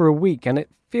off for a week, and it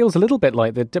feels a little bit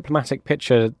like the diplomatic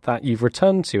picture that you've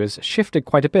returned to has shifted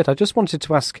quite a bit. I just wanted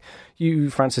to ask you,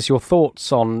 Francis, your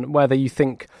thoughts on whether you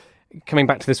think, coming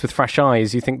back to this with fresh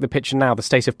eyes, you think the picture now, the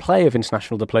state of play of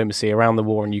international diplomacy around the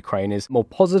war in Ukraine, is more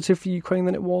positive for Ukraine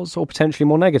than it was, or potentially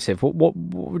more negative? What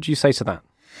would you say to that?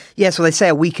 Yes, well, they say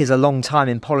a week is a long time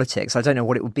in politics. I don't know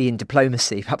what it would be in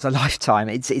diplomacy, perhaps a lifetime.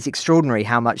 It's extraordinary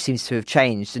how much seems to have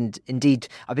changed. And indeed,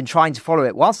 I've been trying to follow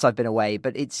it whilst I've been away,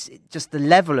 but it's just the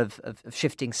level of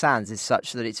shifting sands is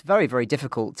such that it's very, very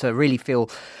difficult to really feel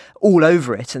all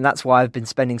over it. And that's why I've been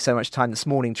spending so much time this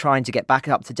morning trying to get back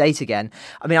up to date again.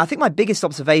 I mean, I think my biggest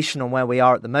observation on where we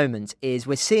are at the moment is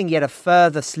we're seeing yet a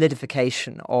further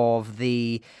solidification of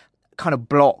the kind of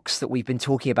blocks that we've been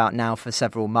talking about now for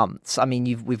several months. I mean,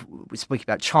 we were speaking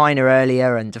about China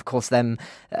earlier, and of course them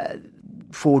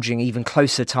forging even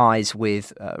closer ties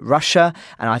with Russia.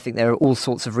 And I think there are all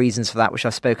sorts of reasons for that, which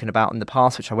I've spoken about in the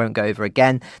past, which I won't go over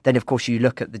again. Then, of course, you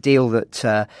look at the deal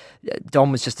that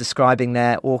Dom was just describing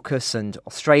there, AUKUS and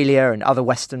Australia and other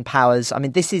Western powers. I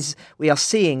mean, we are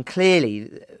seeing clearly,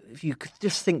 if you could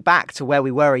just think back to where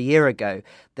we were a year ago,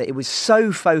 that it was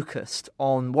so focused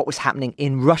on what was happening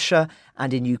in Russia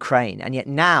and in Ukraine. And yet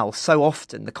now, so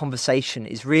often, the conversation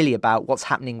is really about what's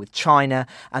happening with China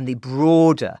and the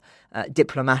broader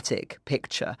diplomatic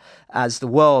picture as the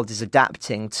world is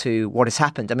adapting to what has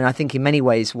happened. I mean, I think in many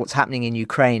ways what's happening in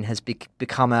Ukraine has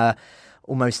become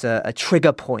almost a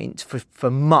trigger point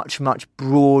for much, much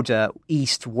broader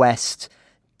East-West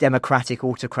democratic,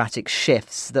 autocratic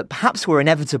shifts that perhaps were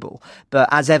inevitable. But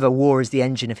as ever, war is the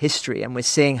engine of history, and we're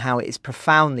seeing how it is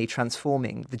profoundly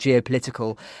transforming the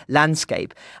geopolitical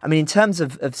landscape. I mean, in terms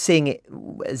of seeing it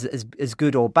as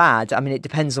good or bad, I mean, it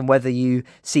depends on whether you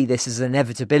see this as an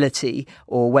inevitability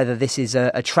or whether this is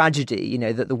a tragedy, you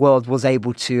know, that the world was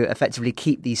able to effectively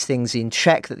keep these things in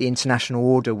check, that the international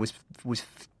order was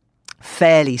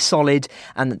fairly solid,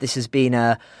 and that this has been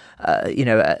a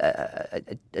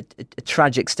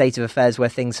tragic state of affairs where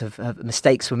things have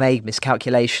mistakes were made,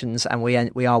 miscalculations, and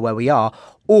we are where we are,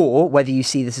 or whether you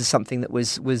see this as something that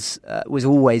was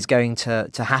always going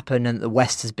to happen, and the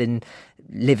West has been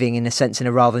living in a sense in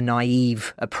a rather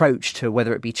naive approach to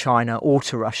whether it be China or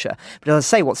to Russia. But as I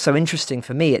say, what's so interesting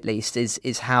for me at least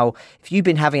is how if you'd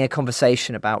been having a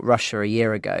conversation about Russia a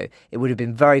year ago, it would have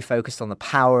been very focused on the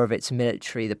power of its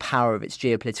military, the power of its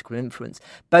geopolitical influence.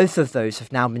 Both of those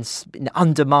have now been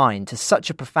undermined to such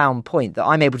a profound point that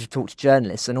I'm able to talk to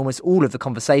journalists, and almost all of the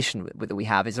conversation that we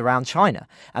have is around China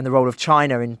and the role of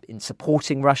China in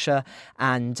supporting Russia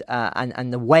and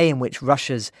the way in which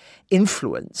Russia's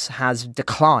influence has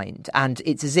declined. And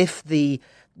it's as if the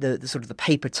sort of the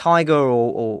paper tiger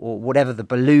or whatever, the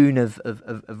balloon of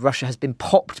Russia has been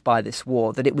popped by this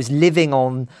war, that it was living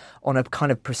on a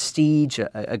kind of prestige,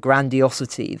 a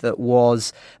grandiosity that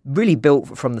was really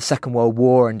built from the Second World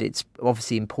War and its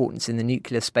obviously importance in the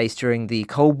nuclear space during the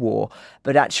Cold War.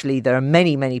 But actually there are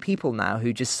many, many people now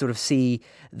who just sort of see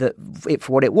that it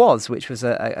for what it was, which was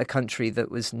a country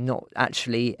that was not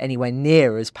actually anywhere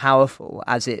near as powerful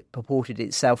as it purported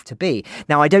itself to be.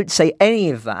 Now, I don't say any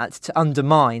of that to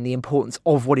undermine the importance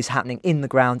of what is happening in the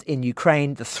ground in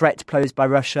Ukraine, the threat posed by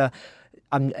Russia.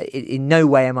 In no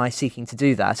way am I seeking to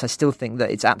do that. I still think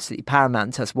that it's absolutely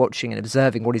paramount to us watching and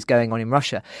observing what is going on in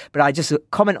Russia. But I just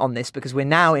comment on this because we're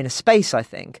now in a space, I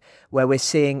think, where we're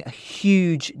seeing a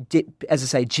huge, as I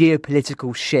say,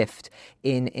 geopolitical shift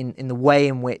in the way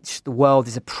in which the world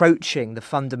is approaching the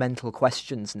fundamental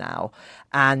questions now.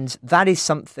 And that is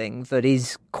something that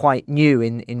is quite new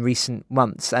in recent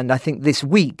months. And I think this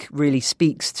week really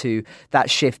speaks to that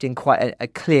shift in quite a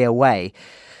clear way.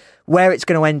 Where it's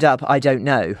going to end up, I don't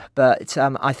know, but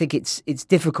I think it's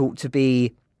difficult to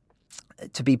be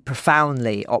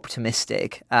profoundly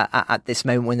optimistic at this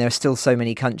moment when there are still so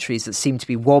many countries that seem to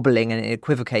be wobbling and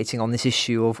equivocating on this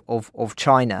issue of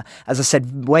China. As I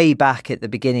said way back at the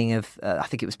beginning of, I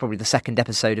think it was probably the second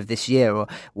episode of this year,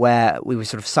 where we were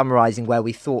sort of summarising where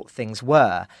we thought things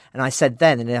were, and I said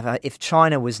then, and if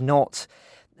China was not,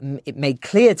 it made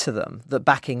clear to them that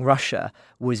backing Russia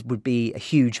would be a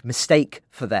huge mistake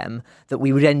for them, that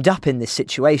we would end up in this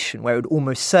situation where it would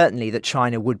almost certainly that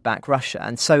China would back Russia.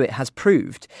 And so it has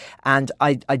proved. And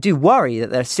I do worry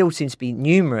that there still seems to be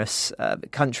numerous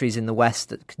countries in the West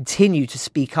that continue to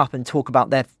speak up and talk about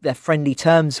their friendly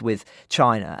terms with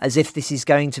China, as if this is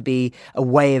going to be a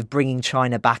way of bringing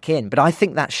China back in. But I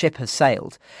think that ship has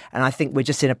sailed. And I think we're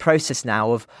just in a process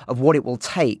now of what it will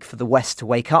take for the West to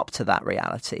wake up to that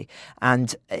reality.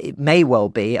 And it may well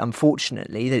be,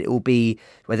 unfortunately, that it will be,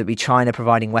 whether it be China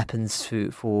providing weapons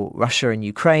for Russia and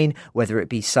Ukraine, whether it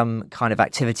be some kind of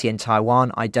activity in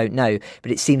Taiwan, I don't know.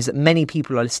 But it seems that many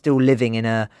people are still living in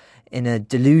a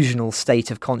delusional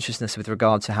state of consciousness with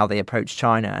regard to how they approach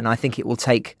China. And I think it will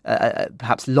take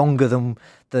perhaps longer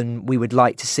than we would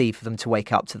like to see for them to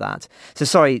wake up to that. So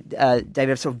sorry,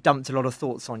 David, I've sort of dumped a lot of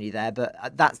thoughts on you there, but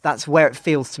that's where it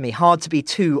feels to me. Hard to be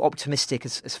too optimistic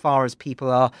as far as people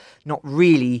are not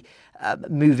really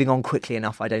moving on quickly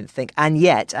enough, I don't think. And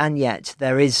yet,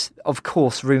 there is, of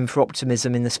course, room for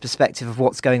optimism in this perspective of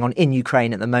what's going on in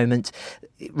Ukraine at the moment.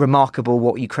 Remarkable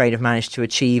what Ukraine have managed to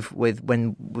achieve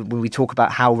when we talk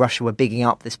about how Russia were bigging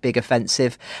up this big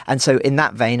offensive. And so in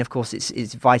that vein, of course,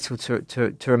 it's vital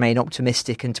to remain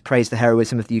optimistic and to praise the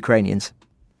heroism of the Ukrainians.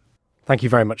 Thank you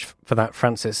very much for that,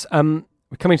 Francis.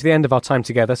 We're coming to the end of our time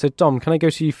together. So, Dom, can I go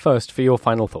to you first for your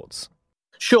final thoughts?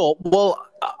 Sure. Well,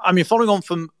 I mean, following on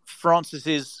from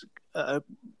Francis's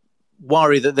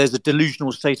worry that there's a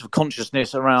delusional state of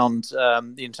consciousness around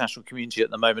the international community at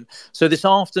the moment. So this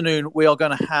afternoon, we are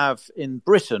going to have in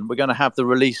Britain, we're going to have the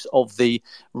release of the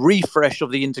refresh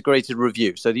of the integrated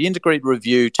review. So the integrated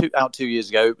review out 2 years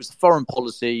ago, it was the foreign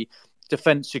policy,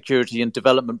 defence, security and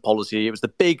development policy. It was the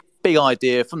big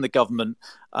idea from the government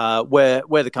where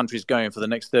the country is going for the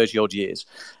next 30 odd years.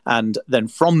 And then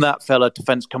from that fell a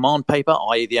defence command paper,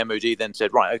 i.e. the MOD then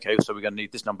said, right, okay, so we're going to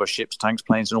need this number of ships, tanks,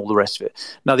 planes and all the rest of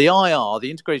it. Now the IR, the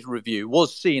integrated review,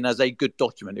 was seen as a good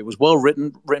document. It was well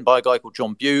written by a guy called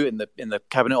John Bew in the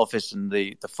Cabinet Office and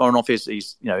the Foreign Office.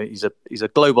 He's a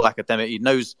global academic. He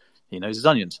knows He knows his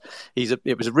onions.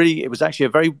 It was actually a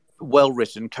very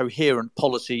well-written, coherent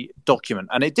policy document,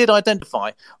 and it did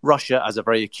identify Russia as a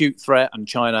very acute threat and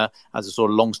China as a sort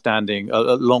of long-standing,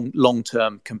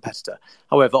 long-term competitor.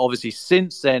 However, obviously,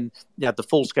 since then, you had the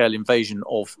full-scale invasion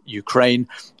of Ukraine,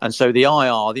 and so the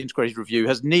IR, the Integrated Review,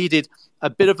 has needed a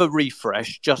bit of a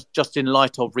refresh just in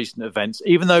light of recent events.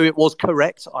 Even though it was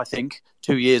correct, I think,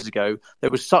 2 years ago, there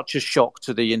was such a shock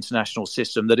to the international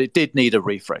system that it did need a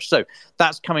refresh. So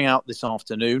that's coming out this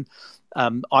afternoon.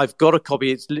 I've got a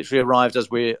copy. It's literally arrived as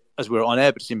we're on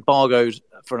air, but it's embargoed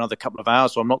for another couple of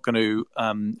hours, so I'm not going to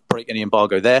break any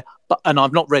embargo there. And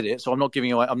I've not read it, so I'm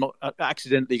not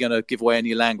accidentally going to give away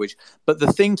any language. But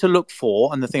the thing to look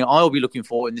for, and the thing I'll be looking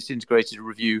for in this Integrated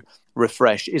Review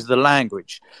refresh, is the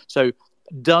language. So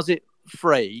does it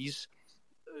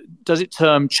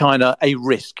term China a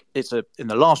risk? In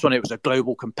the last one, it was a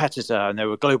global competitor and there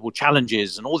were global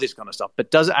challenges and all this kind of stuff. But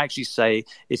does it actually say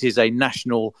it is a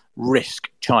national risk,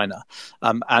 China?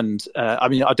 I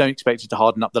don't expect it to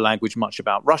harden up the language much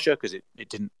about Russia because it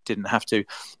didn't have to.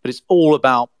 But it's all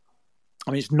about,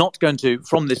 it's not going to,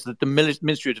 from this, the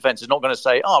Ministry of Defence is not going to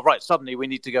say, suddenly we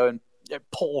need to go and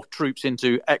pour troops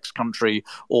into X country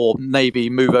or Navy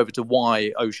move over to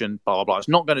Y ocean, blah, blah, blah. It's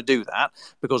not going to do that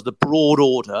because the broad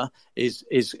order is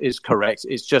correct.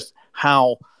 It's just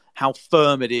how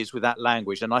firm it is with that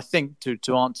language. And I think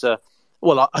to answer,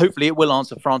 hopefully it will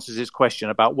answer Francis's question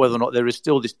about whether or not there is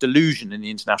still this delusion in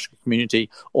the international community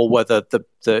or whether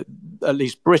at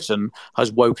least Britain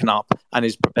has woken up and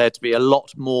is prepared to be a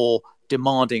lot more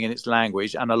demanding in its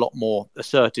language and a lot more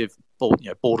assertive,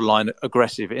 borderline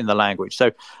aggressive in the language.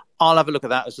 So I'll have a look at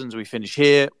that as soon as we finish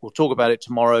here. We'll talk about it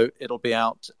tomorrow. It'll be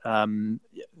out.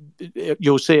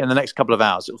 You'll see it in the next couple of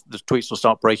hours. The tweets will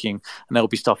start breaking and there'll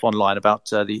be stuff online about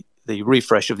the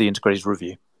refresh of the Integrated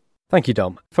Review. Thank you,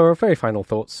 Dom. For our very final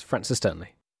thoughts, Francis Sternley.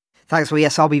 Thanks. Well,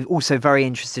 yes, I'll be also very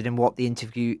interested in what the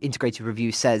Integrated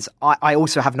Review says. I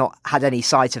also have not had any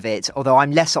sight of it, although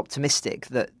I'm less optimistic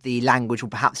that the language will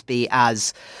perhaps be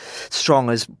as strong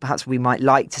as perhaps we might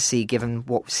like to see, given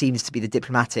what seems to be the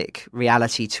diplomatic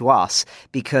reality to us,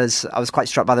 because I was quite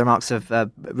struck by the remarks of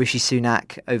Rishi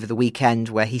Sunak over the weekend,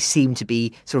 where he seemed to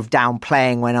be sort of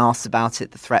downplaying when asked about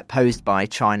it, the threat posed by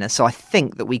China. So I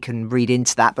think that we can read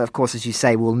into that. But of course, as you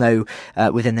say, we'll know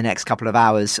within the next couple of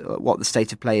hours what the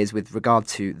state of play is with regard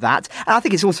to that. And I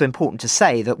think it's also important to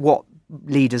say that what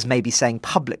leaders may be saying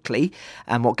publicly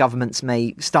and what governments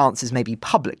stances may be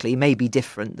publicly may be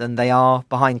different than they are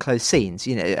behind closed scenes.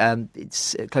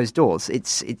 It's closed doors.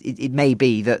 It may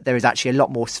be that there is actually a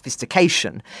lot more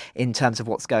sophistication in terms of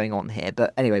what's going on here.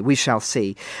 But anyway, we shall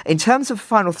see. In terms of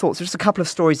final thoughts, there's just a couple of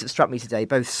stories that struck me today,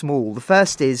 both small. The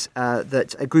first is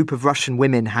that a group of Russian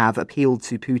women have appealed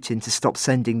to Putin to stop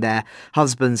sending their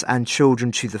husbands and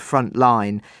children to the front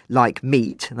line like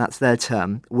meat, and that's their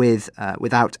term,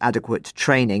 without adequate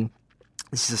training.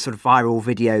 This is a sort of viral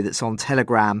video that's on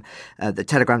Telegram, the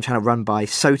Telegram channel run by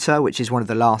SOTA, which is one of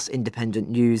the last independent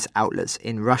news outlets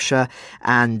in Russia.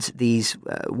 And these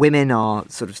women are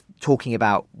sort of talking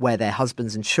about where their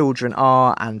husbands and children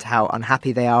are and how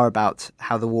unhappy they are about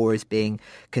how the war is being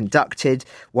conducted.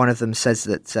 One of them says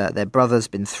that their brother's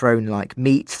been thrown like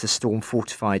meat to storm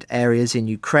fortified areas in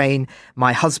Ukraine.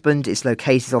 My husband is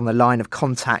located on the line of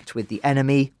contact with the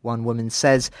enemy, one woman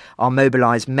says. Our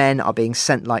mobilised men are being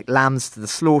sent like lambs to the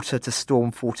slaughter to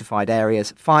storm fortified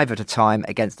areas, 5 at a time,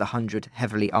 against 100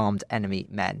 heavily armed enemy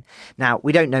men. Now,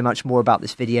 we don't know much more about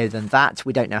this video than that.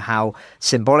 We don't know how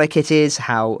symbolic it is,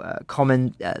 how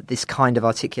common this kind of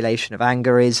articulation of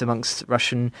anger is amongst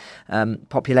Russian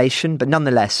population. But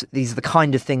nonetheless, these are the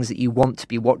kind of things that you want to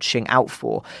be watching out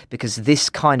for, because this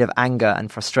kind of anger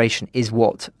and frustration is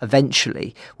what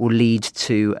eventually will lead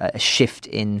to a shift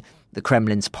in the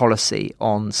Kremlin's policy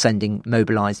on sending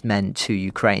mobilised men to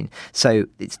Ukraine. So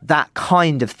it's that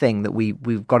kind of thing that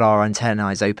we've got our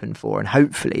antennae open for, and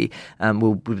hopefully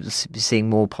we'll be seeing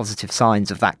more positive signs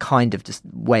of that kind of just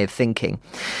way of thinking.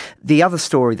 The other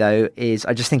story, though, is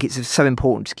I just think it's so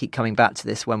important to keep coming back to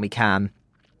this when we can.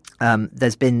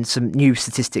 There's been some new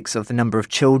statistics of the number of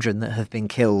children that have been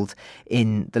killed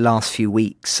in the last few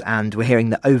weeks, and we're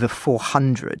hearing that over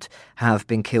 400 have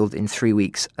been killed in 3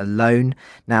 weeks alone.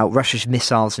 Now, Russia's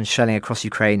missiles and shelling across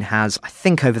Ukraine has, I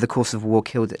think, over the course of the war,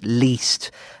 killed at least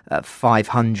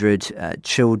 500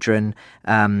 children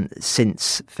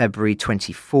since February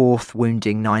 24th,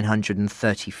 wounding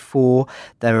 934.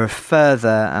 There are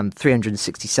further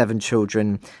 367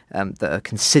 children that are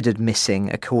considered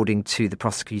missing, according to the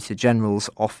prosecuted Prosecutor General's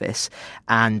office,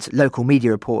 and local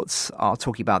media reports are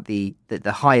talking about the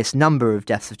highest number of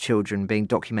deaths of children being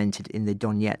documented in the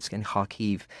Donetsk and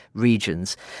Kharkiv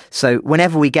regions. So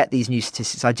whenever we get these new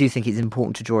statistics, I do think it's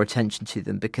important to draw attention to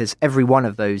them, because every one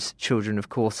of those children, of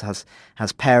course, has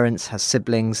parents, has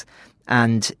siblings,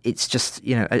 and it's just,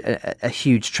 a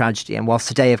huge tragedy. And whilst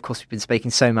today, of course, we've been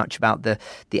speaking so much about the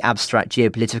abstract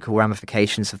geopolitical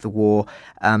ramifications of the war,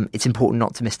 it's important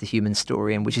not to miss the human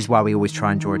story, and which is why we always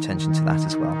try and draw attention to that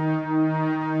as well.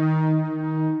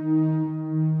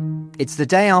 It's the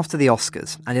day after the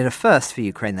Oscars, and in a first for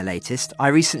Ukraine the Latest, I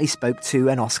recently spoke to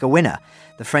an Oscar winner,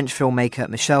 the French filmmaker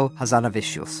Michel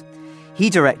Hazanavicius. He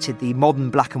directed the modern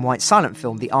black and white silent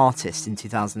film The Artist in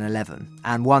 2011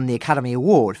 and won the Academy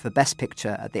Award for Best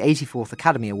Picture at the 84th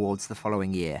Academy Awards the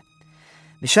following year.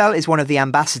 Michel is one of the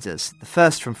ambassadors, the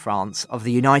first from France, of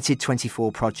the United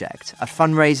 24 project, a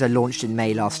fundraiser launched in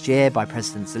May last year by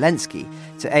President Zelensky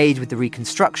to aid with the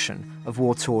reconstruction of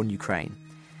war-torn Ukraine.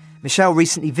 Michel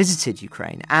recently visited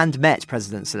Ukraine and met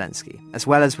President Zelensky, as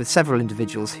well as with several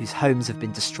individuals whose homes have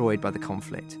been destroyed by the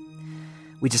conflict.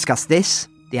 We discussed this,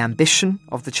 the ambition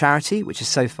of the charity, which has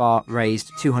so far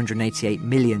raised $288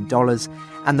 million,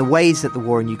 and the ways that the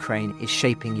war in Ukraine is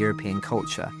shaping European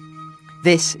culture.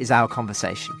 This is our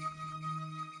conversation.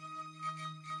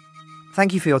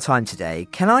 Thank you for your time today.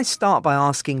 Can I start by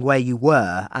asking where you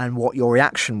were and what your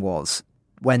reaction was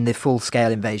when the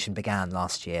full-scale invasion began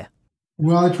last year?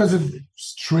 Well, it was a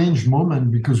strange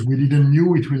moment because we didn't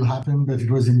know it will happen, but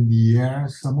it was in the air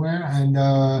somewhere. And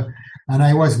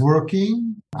I was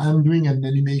working. I'm doing an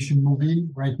animation movie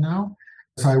right now.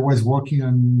 So I was working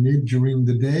on it during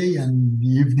the day, and the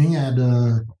evening I had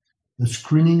a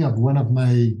screening of one of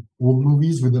my old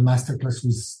movies with a masterclass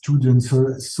with students.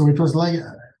 So it was like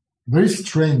very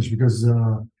strange because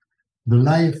the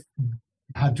life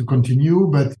had to continue,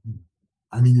 but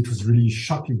I mean, it was really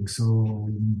shocking. So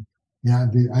yeah,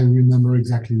 I remember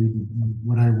exactly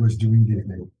what I was doing that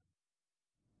day.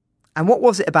 And what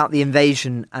was it about the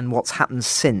invasion and what's happened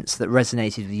since that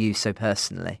resonated with you so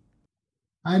personally?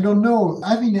 I don't know.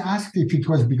 I've been asked if it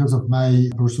was because of my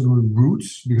personal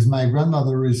roots, because my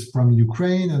grandmother is from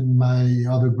Ukraine and my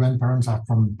other grandparents are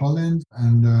from Poland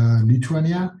and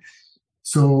Lithuania.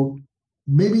 So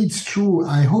maybe it's true.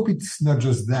 I hope it's not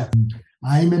just that.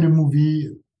 I made a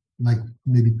movie like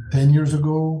maybe 10 years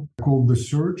ago called The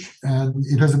Search, and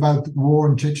it was about war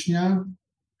in Chechnya.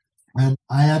 And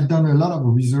I had done a lot of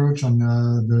research on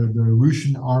the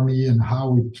Russian army and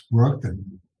how it worked,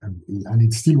 and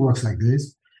it still works like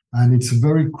this. And it's a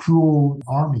very cruel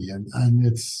army, and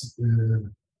it's a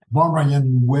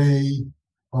barbarian way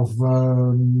of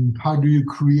how do you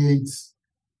create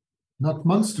not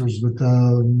monsters, but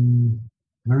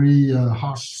very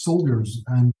harsh soldiers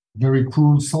and very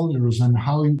cruel soldiers, and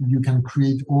how you can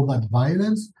create all that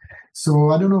violence.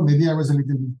 So I don't know, maybe I was a little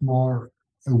bit more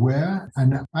aware,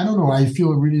 and I don't know, I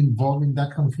feel really involved in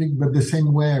that conflict, but the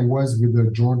same way I was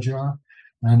with Georgia.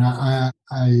 And I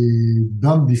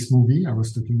done this movie I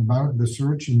was talking about, The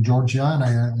Search, in Georgia, and I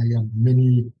had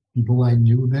many people I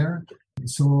knew there.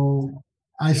 So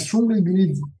I strongly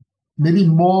believe, maybe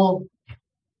more,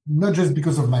 not just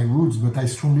because of my roots, but I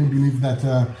strongly believe that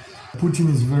Putin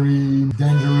is a very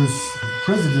dangerous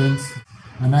president,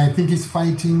 and I think he's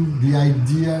fighting the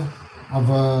idea of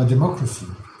a democracy.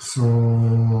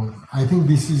 So I think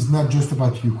this is not just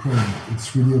about Ukraine,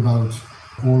 it's really about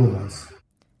all of us.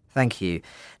 Thank you.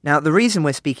 Now, the reason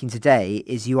we're speaking today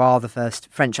is you are the first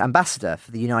French ambassador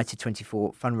for the United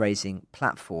 24 fundraising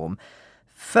platform.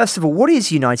 First of all, what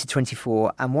is United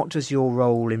 24 and what does your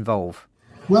role involve?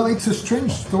 Well, it's a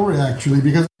strange story, actually,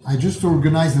 because I just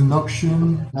organized an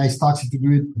auction. I started to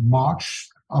do it March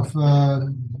of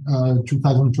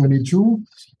 2022,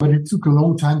 but it took a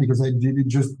long time because I did it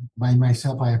just by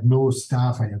myself. I have no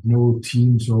staff, I have no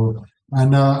team,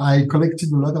 and I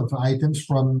collected a lot of items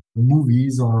from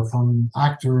movies or from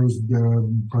actors, the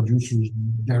producers,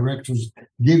 directors,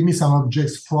 gave me some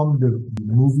objects from the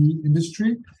movie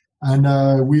industry. And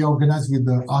we organized with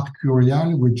the Art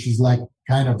Curial, which is like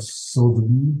kind of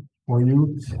souvenir for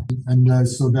you. And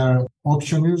so there are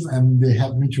auctioneers, and they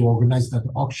helped me to organize that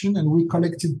auction. And we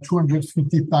collected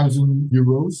 250,000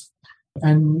 euros.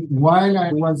 And while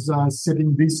I was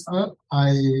setting this up,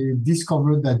 I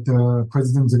discovered that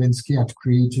President Zelensky had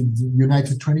created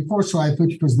United 24. So I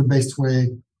thought it was the best way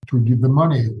to give the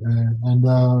money. And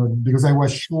because I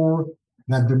was sure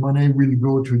that the money will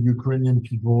go to Ukrainian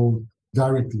people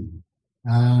directly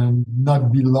and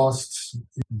not be lost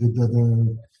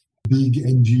the big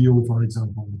NGO, for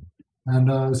example.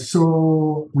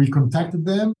 So we contacted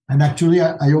them. And actually,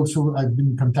 I've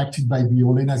been contacted by the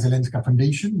Olena Zelenska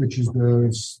Foundation, which is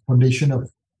the foundation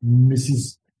of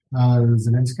Mrs.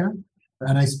 Zelenska.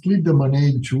 And I split the money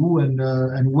in two.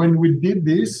 And when we did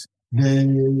this,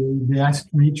 they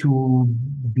asked me to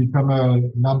become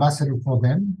an ambassador for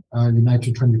them,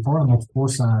 United 24. And of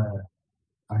course,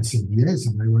 I said yes.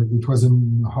 And it was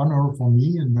an honor for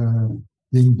me. And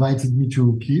they invited me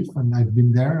to Kyiv, and I've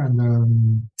been there.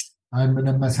 And I'm an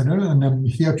ambassador, and I'm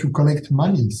here to collect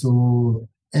money. So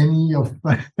any of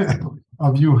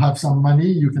you have some money,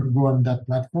 you can go on that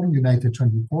platform, United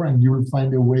 24, and you will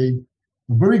find a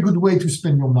very good way to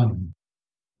spend your money.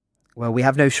 Well, we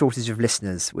have no shortage of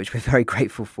listeners, which we're very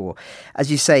grateful for.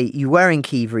 As you say, you were in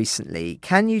Kyiv recently.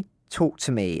 Can you talk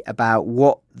to me about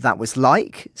what that was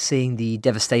like, seeing the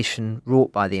devastation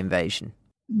wrought by the invasion?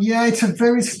 Yeah, it's a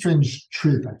very strange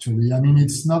trip, actually. I mean,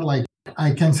 it's not like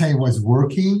I can say I was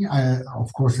working.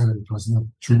 Of course, it was not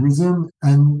tourism.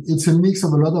 And it's a mix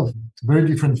of a lot of very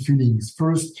different feelings.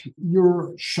 First,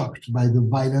 you're shocked by the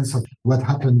violence of what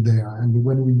happened there. And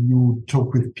when you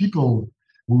talk with people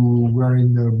who were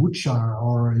in Bucha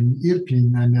or in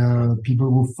Irpin and people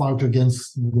who fought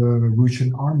against the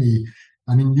Russian army,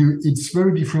 I mean, it's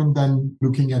very different than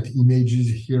looking at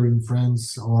images here in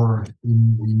France or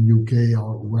in UK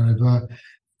or wherever,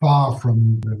 far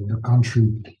from the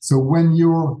country. So when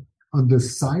you're on the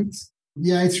site,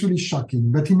 yeah, it's really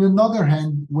shocking. But on the other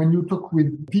hand, when you talk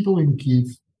with people in Kyiv,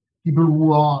 people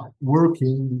who are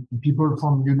working, people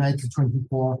from United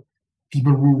 24,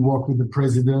 people who work with the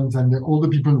president and all the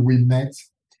people we met,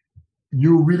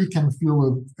 you really can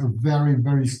feel a very,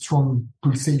 very strong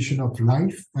pulsation of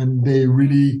life. And they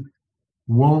really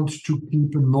want to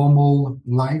keep a normal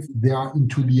life. They are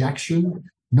into the action.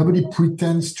 Nobody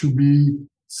pretends to be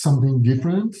something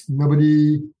different.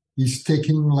 Nobody is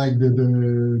taking like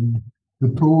the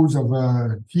pose of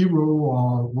a hero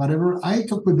or whatever. I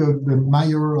talked with the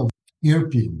mayor of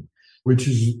Irpin, which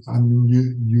is, I mean,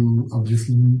 you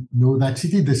obviously know that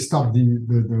city. They stopped the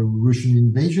Russian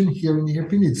invasion here in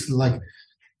Irpin. It's like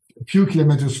a few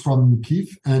kilometers from Kyiv.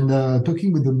 And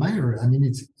talking with the mayor, I mean,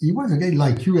 he was a guy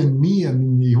like you and me. I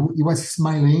mean, he was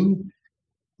smiling.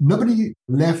 Nobody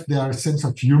left their sense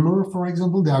of humor, for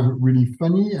example. They are really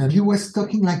funny. And he was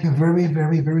talking like a very,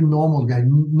 very, very normal guy,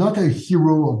 not a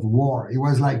hero of war. It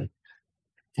was like,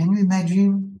 can you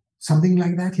imagine something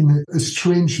like that in a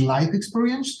strange life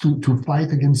experience to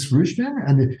fight against Russia?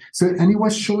 And he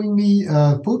was showing me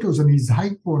photos on his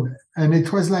iPhone, and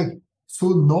it was like so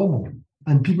normal.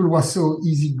 And people were so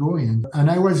easygoing. And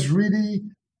I was really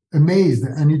amazed.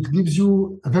 And it gives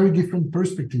you a very different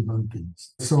perspective on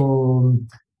things. So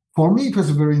for me, it was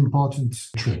a very important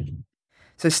trip.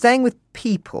 So staying with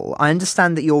people, I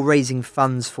understand that you're raising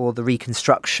funds for the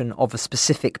reconstruction of a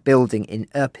specific building in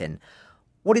Irpin.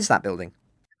 What is that building?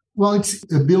 Well, it's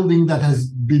a building that has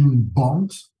been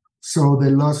bombed. So they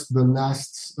lost the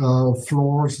last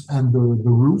floors and the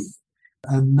roof.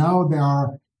 And now there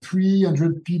are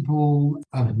 300 people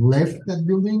have left that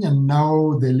building, and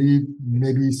now they live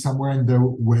maybe somewhere in the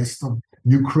west of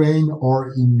Ukraine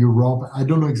or in Europe. I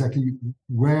don't know exactly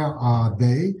where are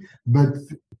they, but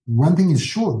one thing is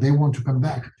sure, they want to come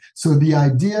back. So the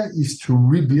idea is to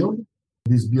rebuild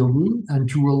this building and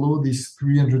to allow these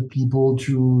 300 people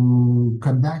to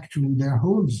come back to their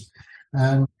homes.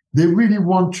 And they really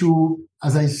want to,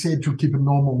 as I said, to keep a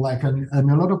normal life. And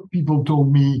a lot of people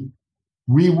told me,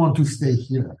 we want to stay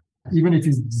here. Even if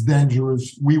it's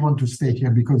dangerous, we want to stay here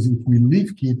because if we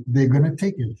leave Kyiv, they're going to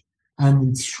take it. And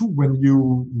it's true, when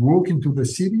you walk into the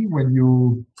city, when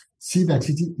you see that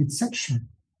city, it's such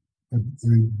a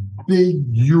big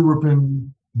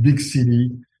European big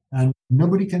city, and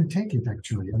nobody can take it,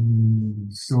 actually.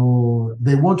 So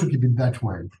they want to keep it that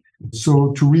way.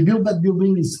 So to rebuild that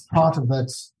building is part of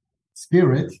that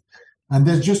spirit. And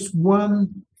there's just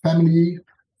one family,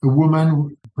 a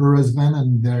woman, her husband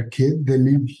and their kid. They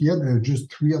live here. There are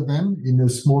just three of them in a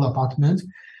small apartment.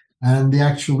 And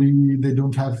they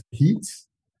don't have heat.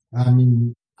 I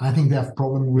mean, I think they have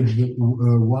problem with the,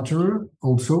 water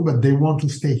also, but they want to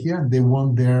stay here and they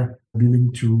want their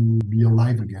building to be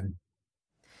alive again.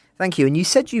 Thank you. And you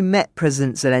said you met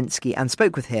President Zelensky and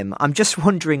spoke with him. I'm just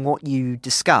wondering what you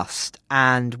discussed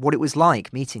and what it was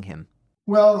like meeting him.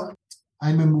 Well,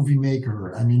 I'm a movie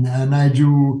maker. I mean, and I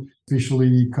do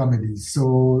especially comedies.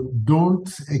 So don't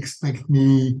expect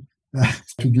me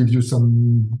to give you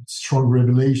some strong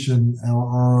revelation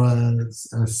or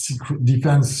a secret,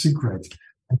 defense secret.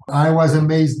 I was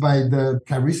amazed by the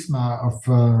charisma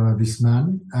of this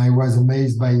man. I was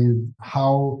amazed by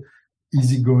how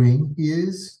easygoing he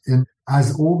is. And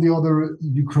as all the other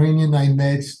Ukrainian I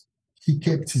met, he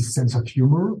kept his sense of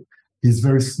humor. He's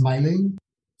very smiling.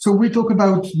 So we talk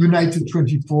about United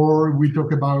 24. We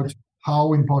talk about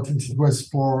how important it was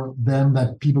for them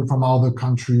that people from other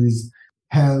countries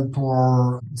help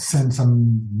or send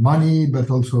some money, but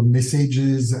also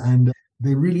messages. And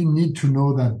they really need to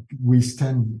know that we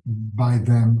stand by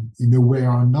them in a way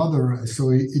or another. So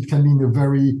it can be in a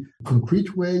very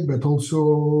concrete way, but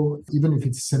also even if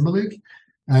it's symbolic.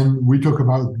 And we talk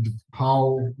about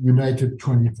how United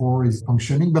 24 is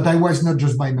functioning. But I was not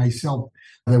just by myself.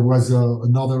 There was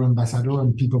another ambassador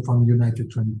and people from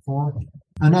United 24.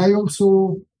 And I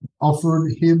also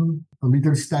offered him a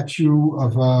little statue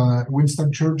of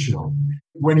Winston Churchill.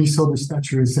 When he saw the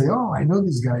statue, he said, "Oh, I know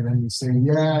this guy." And he said,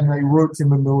 "Yeah." And I wrote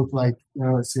him a note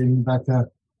saying that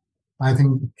I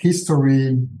think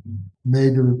history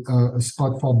made a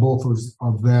spot for both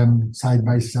of them side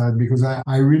by side, because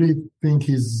I really think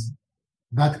he's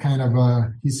that kind of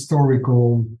a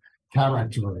historical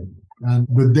character. And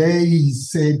the day he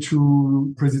said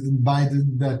to President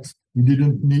Biden that he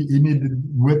needed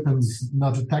weapons,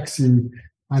 not a taxi,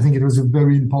 I think it was a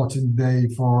very important day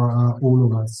for all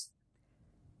of us.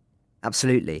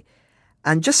 Absolutely.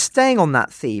 And just staying on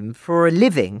that theme, for a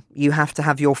living, you have to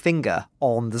have your finger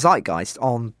on the zeitgeist,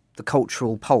 on the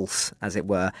cultural pulse, as it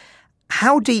were.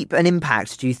 How deep an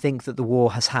impact do you think that the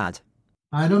war has had?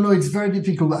 I don't know. It's very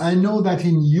difficult. I know that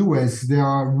in US,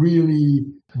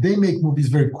 they make movies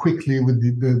very quickly with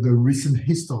the recent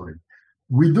history.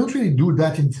 We don't really do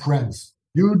that in France.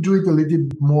 You do it a little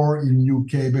bit more in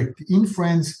UK, but in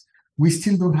France, we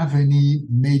still don't have any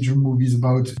major movies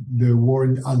about the war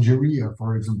in Algeria,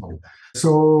 for example.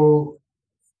 So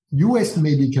US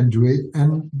maybe can do it.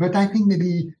 But I think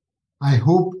I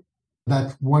hope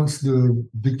that once the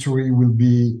victory will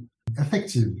be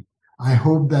effective, I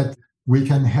hope that we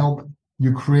can help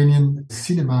Ukrainian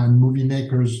cinema and movie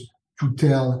makers to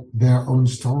tell their own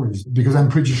stories, because I'm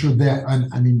pretty sure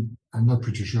I'm not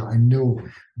pretty sure. I know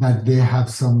that they have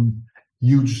some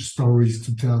huge stories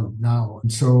to tell now.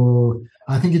 So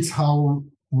I think it's our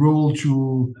role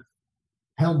to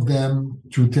help them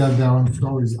to tell their own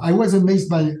stories. I was amazed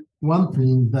by one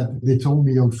thing that they told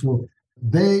me also.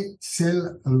 They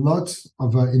sell a lot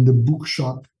of, in the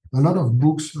bookshop, a lot of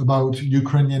books about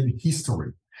Ukrainian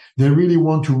history. They really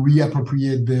want to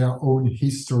reappropriate their own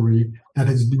history that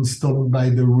has been stolen by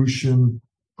the Russian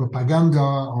propaganda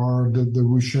or the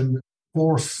Russian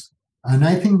force. And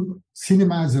I think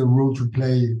cinema has a role to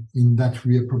play in that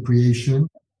reappropriation.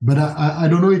 But I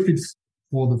don't know if it's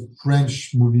for the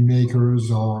French movie makers,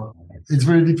 or it's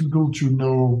very difficult to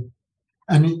know.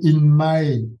 And in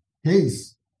my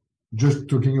case, just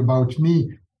talking about me,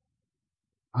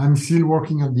 I'm still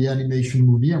working on the animation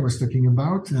movie I was talking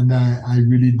about, and I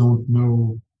really don't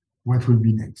know what will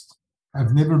be next.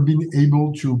 I've never been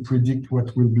able to predict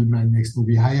what will be my next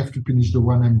movie. I have to finish the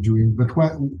one I'm doing. But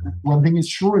one thing is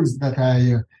sure is that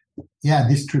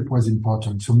this trip was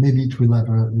important. So maybe it will have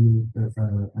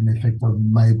an effect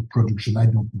on my production. I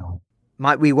don't know.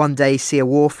 Might we one day see a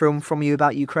war film from you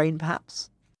about Ukraine, perhaps?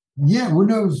 Yeah, who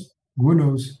knows? Who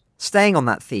knows? Staying on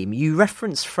that theme, you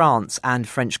reference France and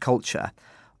French culture.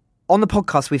 On the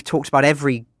podcast, we've talked about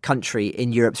every country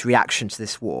in Europe's reaction to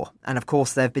this war. And of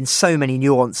course, there have been so many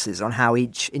nuances on how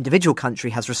each individual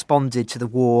country has responded to the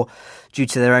war due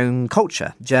to their own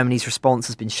culture. Germany's response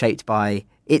has been shaped by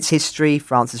its history.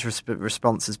 France's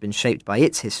response has been shaped by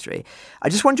its history. I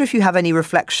just wonder if you have any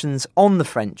reflections on the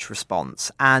French response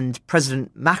and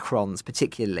President Macron's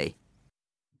particularly.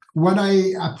 What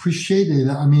I appreciated,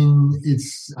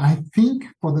 I think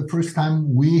for the first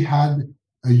time we had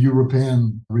a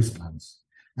European response.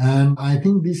 And I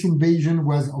think this invasion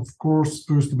was, of course,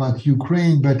 first about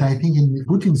Ukraine, but I think in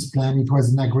Putin's plan, it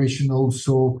was an aggression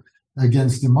also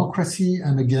against democracy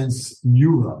and against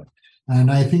Europe. And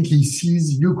I think he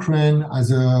sees Ukraine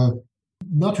as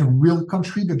not a real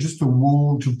country, but just a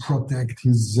wall to protect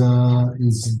his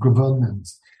government.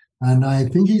 And I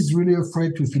think he's really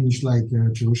afraid to finish like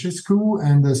Ceausescu.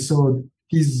 And so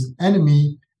his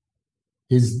enemy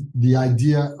is the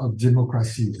idea of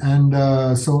democracy. And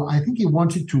so I think he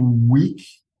wanted to weaken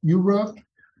Europe,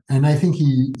 and I think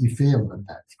he failed at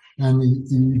that. And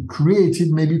he created,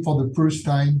 maybe for the first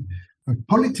time, a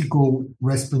political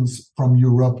response from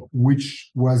Europe,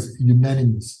 which was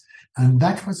unanimous. And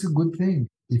that was a good thing,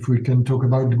 if we can talk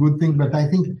about good thing. But I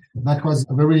think that was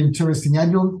very interesting. I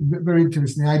don't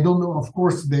know, of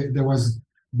course, there was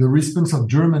the response of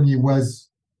Germany was,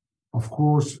 of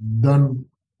course, done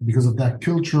because of their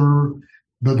culture,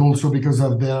 but also because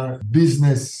of their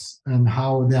business and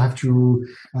how they have to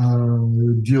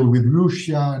deal with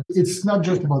Russia. It's not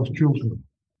just about culture.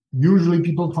 Usually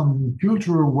people from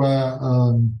culture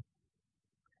were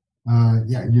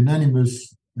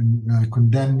unanimous in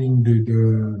condemning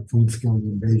the full-scale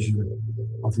invasion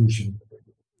of Russia.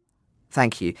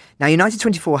 Thank you. Now, United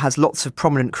 24 has lots of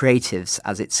prominent creatives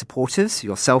as its supporters.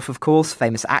 Yourself, of course,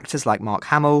 famous actors like Mark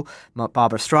Hamill,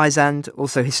 Barbara Streisand,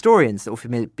 also historians that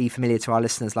will be familiar to our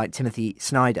listeners like Timothy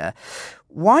Snyder.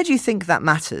 Why do you think that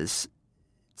matters,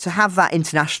 to have that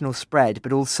international spread,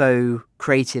 but also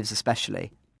creatives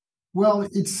especially? Well,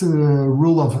 it's a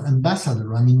role of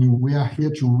ambassador. I mean, we are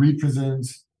here to represent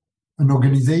an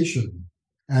organization,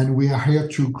 and we are here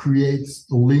to create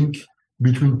a link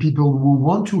between people who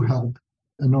want to help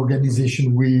an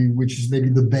organization which is maybe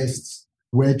the best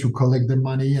way to collect the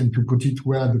money and to put it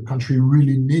where the country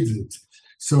really needs it.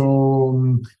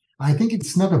 So I think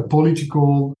it's not a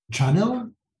political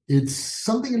channel. It's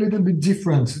something a little bit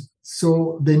different.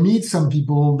 So they need some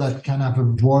people that can have a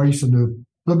voice in the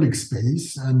public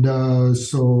space. And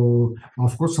so,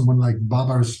 of course, someone like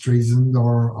Barbara Streisand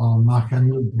or Mark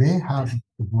Hamill, they have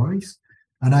a voice.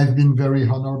 And I've been very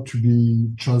honored to be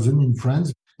chosen in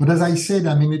France. But as I said,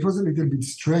 I mean, it was a little bit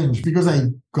strange because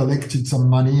I collected some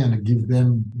money and I give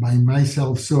them by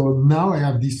myself. So now I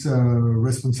have this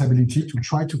responsibility to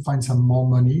try to find some more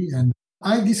money. And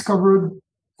I discovered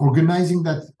organizing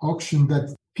that auction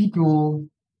that people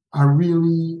are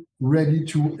really ready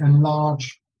to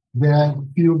enlarge their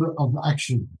field of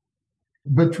action.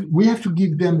 But we have to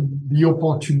give them the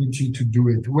opportunity to do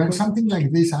it. When something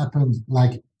like this happens,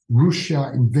 like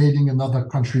Russia invading another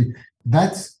country,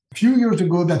 that's a few years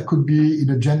ago that could be in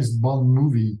a James Bond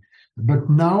movie, but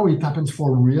now it happens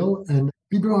for real, and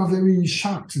people are very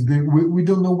shocked. We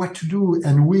don't know what to do,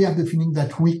 and we have the feeling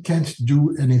that we can't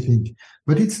do anything.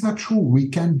 But it's not true. We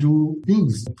can do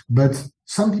things, but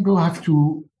some people have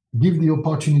to give the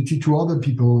opportunity to other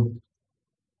people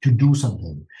to do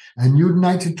something. And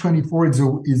United 24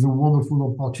 is a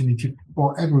wonderful opportunity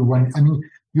for everyone. I mean,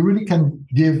 you really can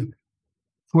give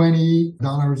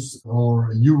 $20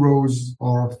 or euros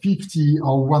or 50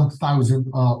 or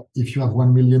 1,000, or if you have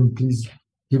 1 million, please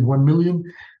give 1 million.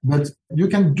 But you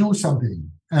can do something.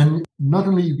 And not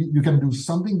only you can do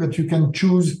something, but you can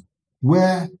choose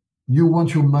where you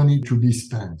want your money to be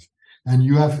spent. And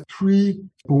you have 3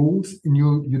 pools in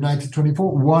your United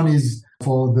 24. One is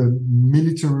for the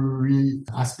military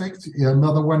aspect.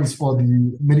 Another one is for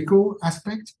the medical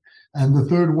aspect. And the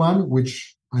third one,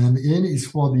 which I am in, is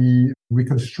for the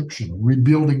reconstruction,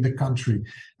 rebuilding the country.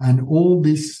 And all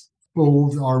these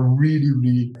poles are really,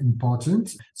 really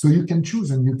important. So you can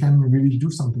choose and you can really do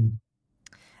something.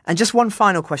 And just one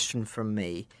final question from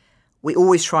me. We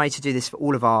always try to do this for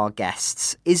all of our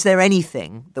guests. Is there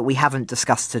anything that we haven't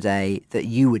discussed today that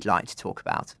you would like to talk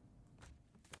about?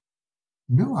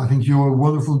 No, I think you're a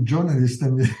wonderful journalist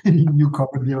and you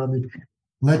covered the.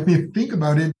 Let me think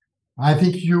about it. I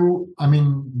think you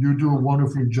do a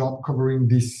wonderful job covering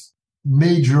this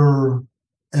major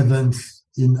event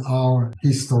in our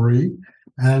history.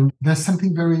 And there's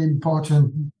something very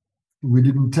important. We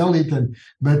didn't tell it,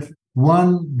 but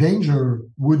one danger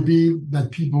would be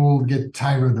that people get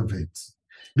tired of it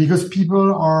because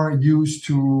people are used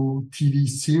to TV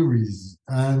series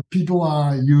and people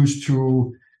are used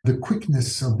to the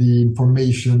quickness of the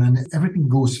information and everything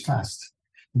goes fast.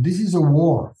 This is a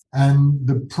war and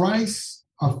the price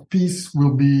of peace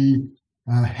will be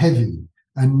heavy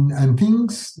and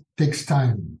things takes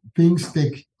time. Things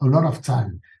take a lot of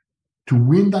time. To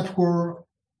win that war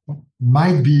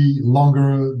might be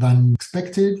longer than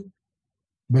expected.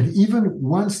 But even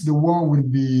once the war will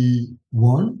be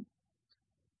won,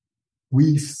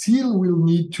 we still will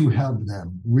need to help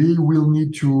them. We will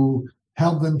need to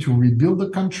help them to rebuild the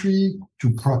country,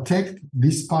 to protect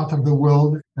this part of the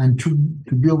world, and to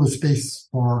build a space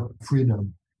for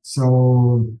freedom.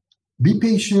 So be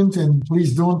patient and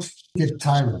please don't get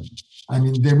tired. I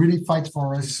mean, they really fight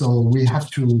for us, so we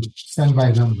have to stand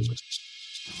by them.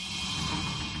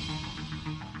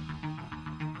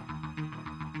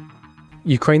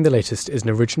 Ukraine the Latest is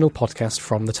an original podcast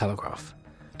from The Telegraph.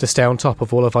 To stay on top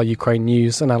of all of our Ukraine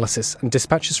news, analysis and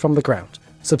dispatches from the ground,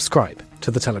 subscribe to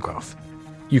The Telegraph.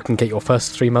 You can get your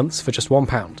first 3 months for just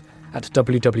 £1 at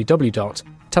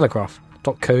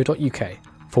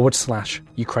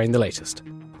www.telegraph.co.uk/Ukraine the Latest.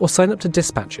 Or sign up to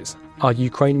Dispatches, our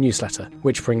Ukraine newsletter,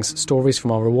 which brings stories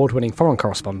from our award-winning foreign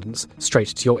correspondents straight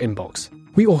to your inbox.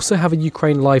 We also have a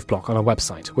Ukraine live blog on our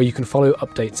website where you can follow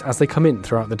updates as they come in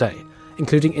throughout the day,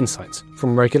 including insights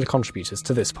from regular contributors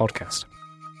to this podcast.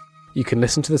 You can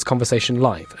listen to this conversation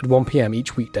live at 1 p.m.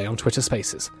 each weekday on Twitter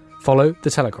Spaces. Follow The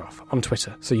Telegraph on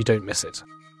Twitter so you don't miss it.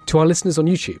 To our listeners on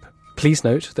YouTube, please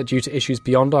note that due to issues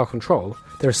beyond our control,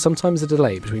 there is sometimes a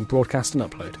delay between broadcast and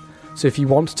upload, So if you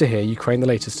want to hear Ukraine the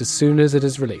Latest as soon as it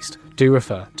is released, do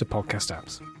refer to podcast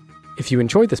apps. If you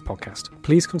enjoyed this podcast,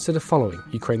 please consider following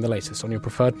Ukraine the Latest on your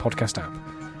preferred podcast app.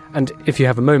 And if you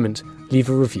have a moment, leave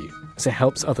a review, as it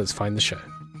helps others find the show.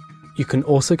 You can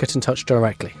also get in touch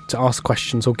directly to ask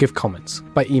questions or give comments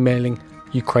by emailing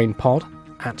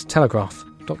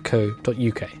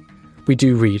ukrainepod@telegraph.co.uk. We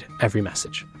do read every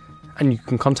message. And you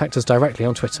can contact us directly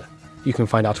on Twitter. You can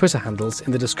find our Twitter handles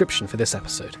in the description for this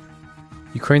episode.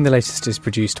 Ukraine the Latest is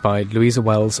produced by Louisa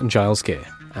Wells and Giles Gear,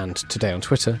 and today on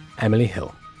Twitter, Emily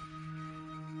Hill.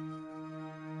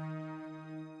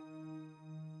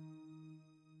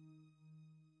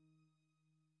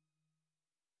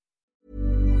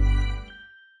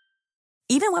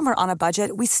 Even when we're on a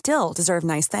budget, we still deserve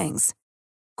nice things.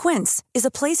 Quince is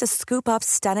a place to scoop up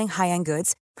stunning high-end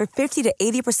goods for 50 to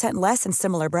 80% less than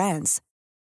similar brands.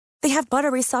 They have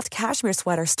buttery soft cashmere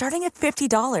sweaters starting at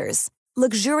 $50,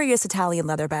 luxurious Italian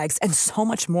leather bags, and so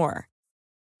much more.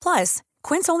 Plus,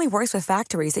 Quince only works with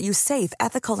factories that use safe,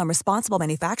 ethical, and responsible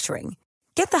manufacturing.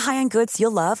 Get the high-end goods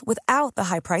you'll love without the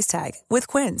high price tag with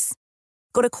Quince.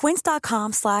 Go to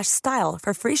quince.com/style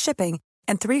for free shipping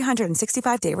and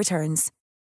 365-day returns.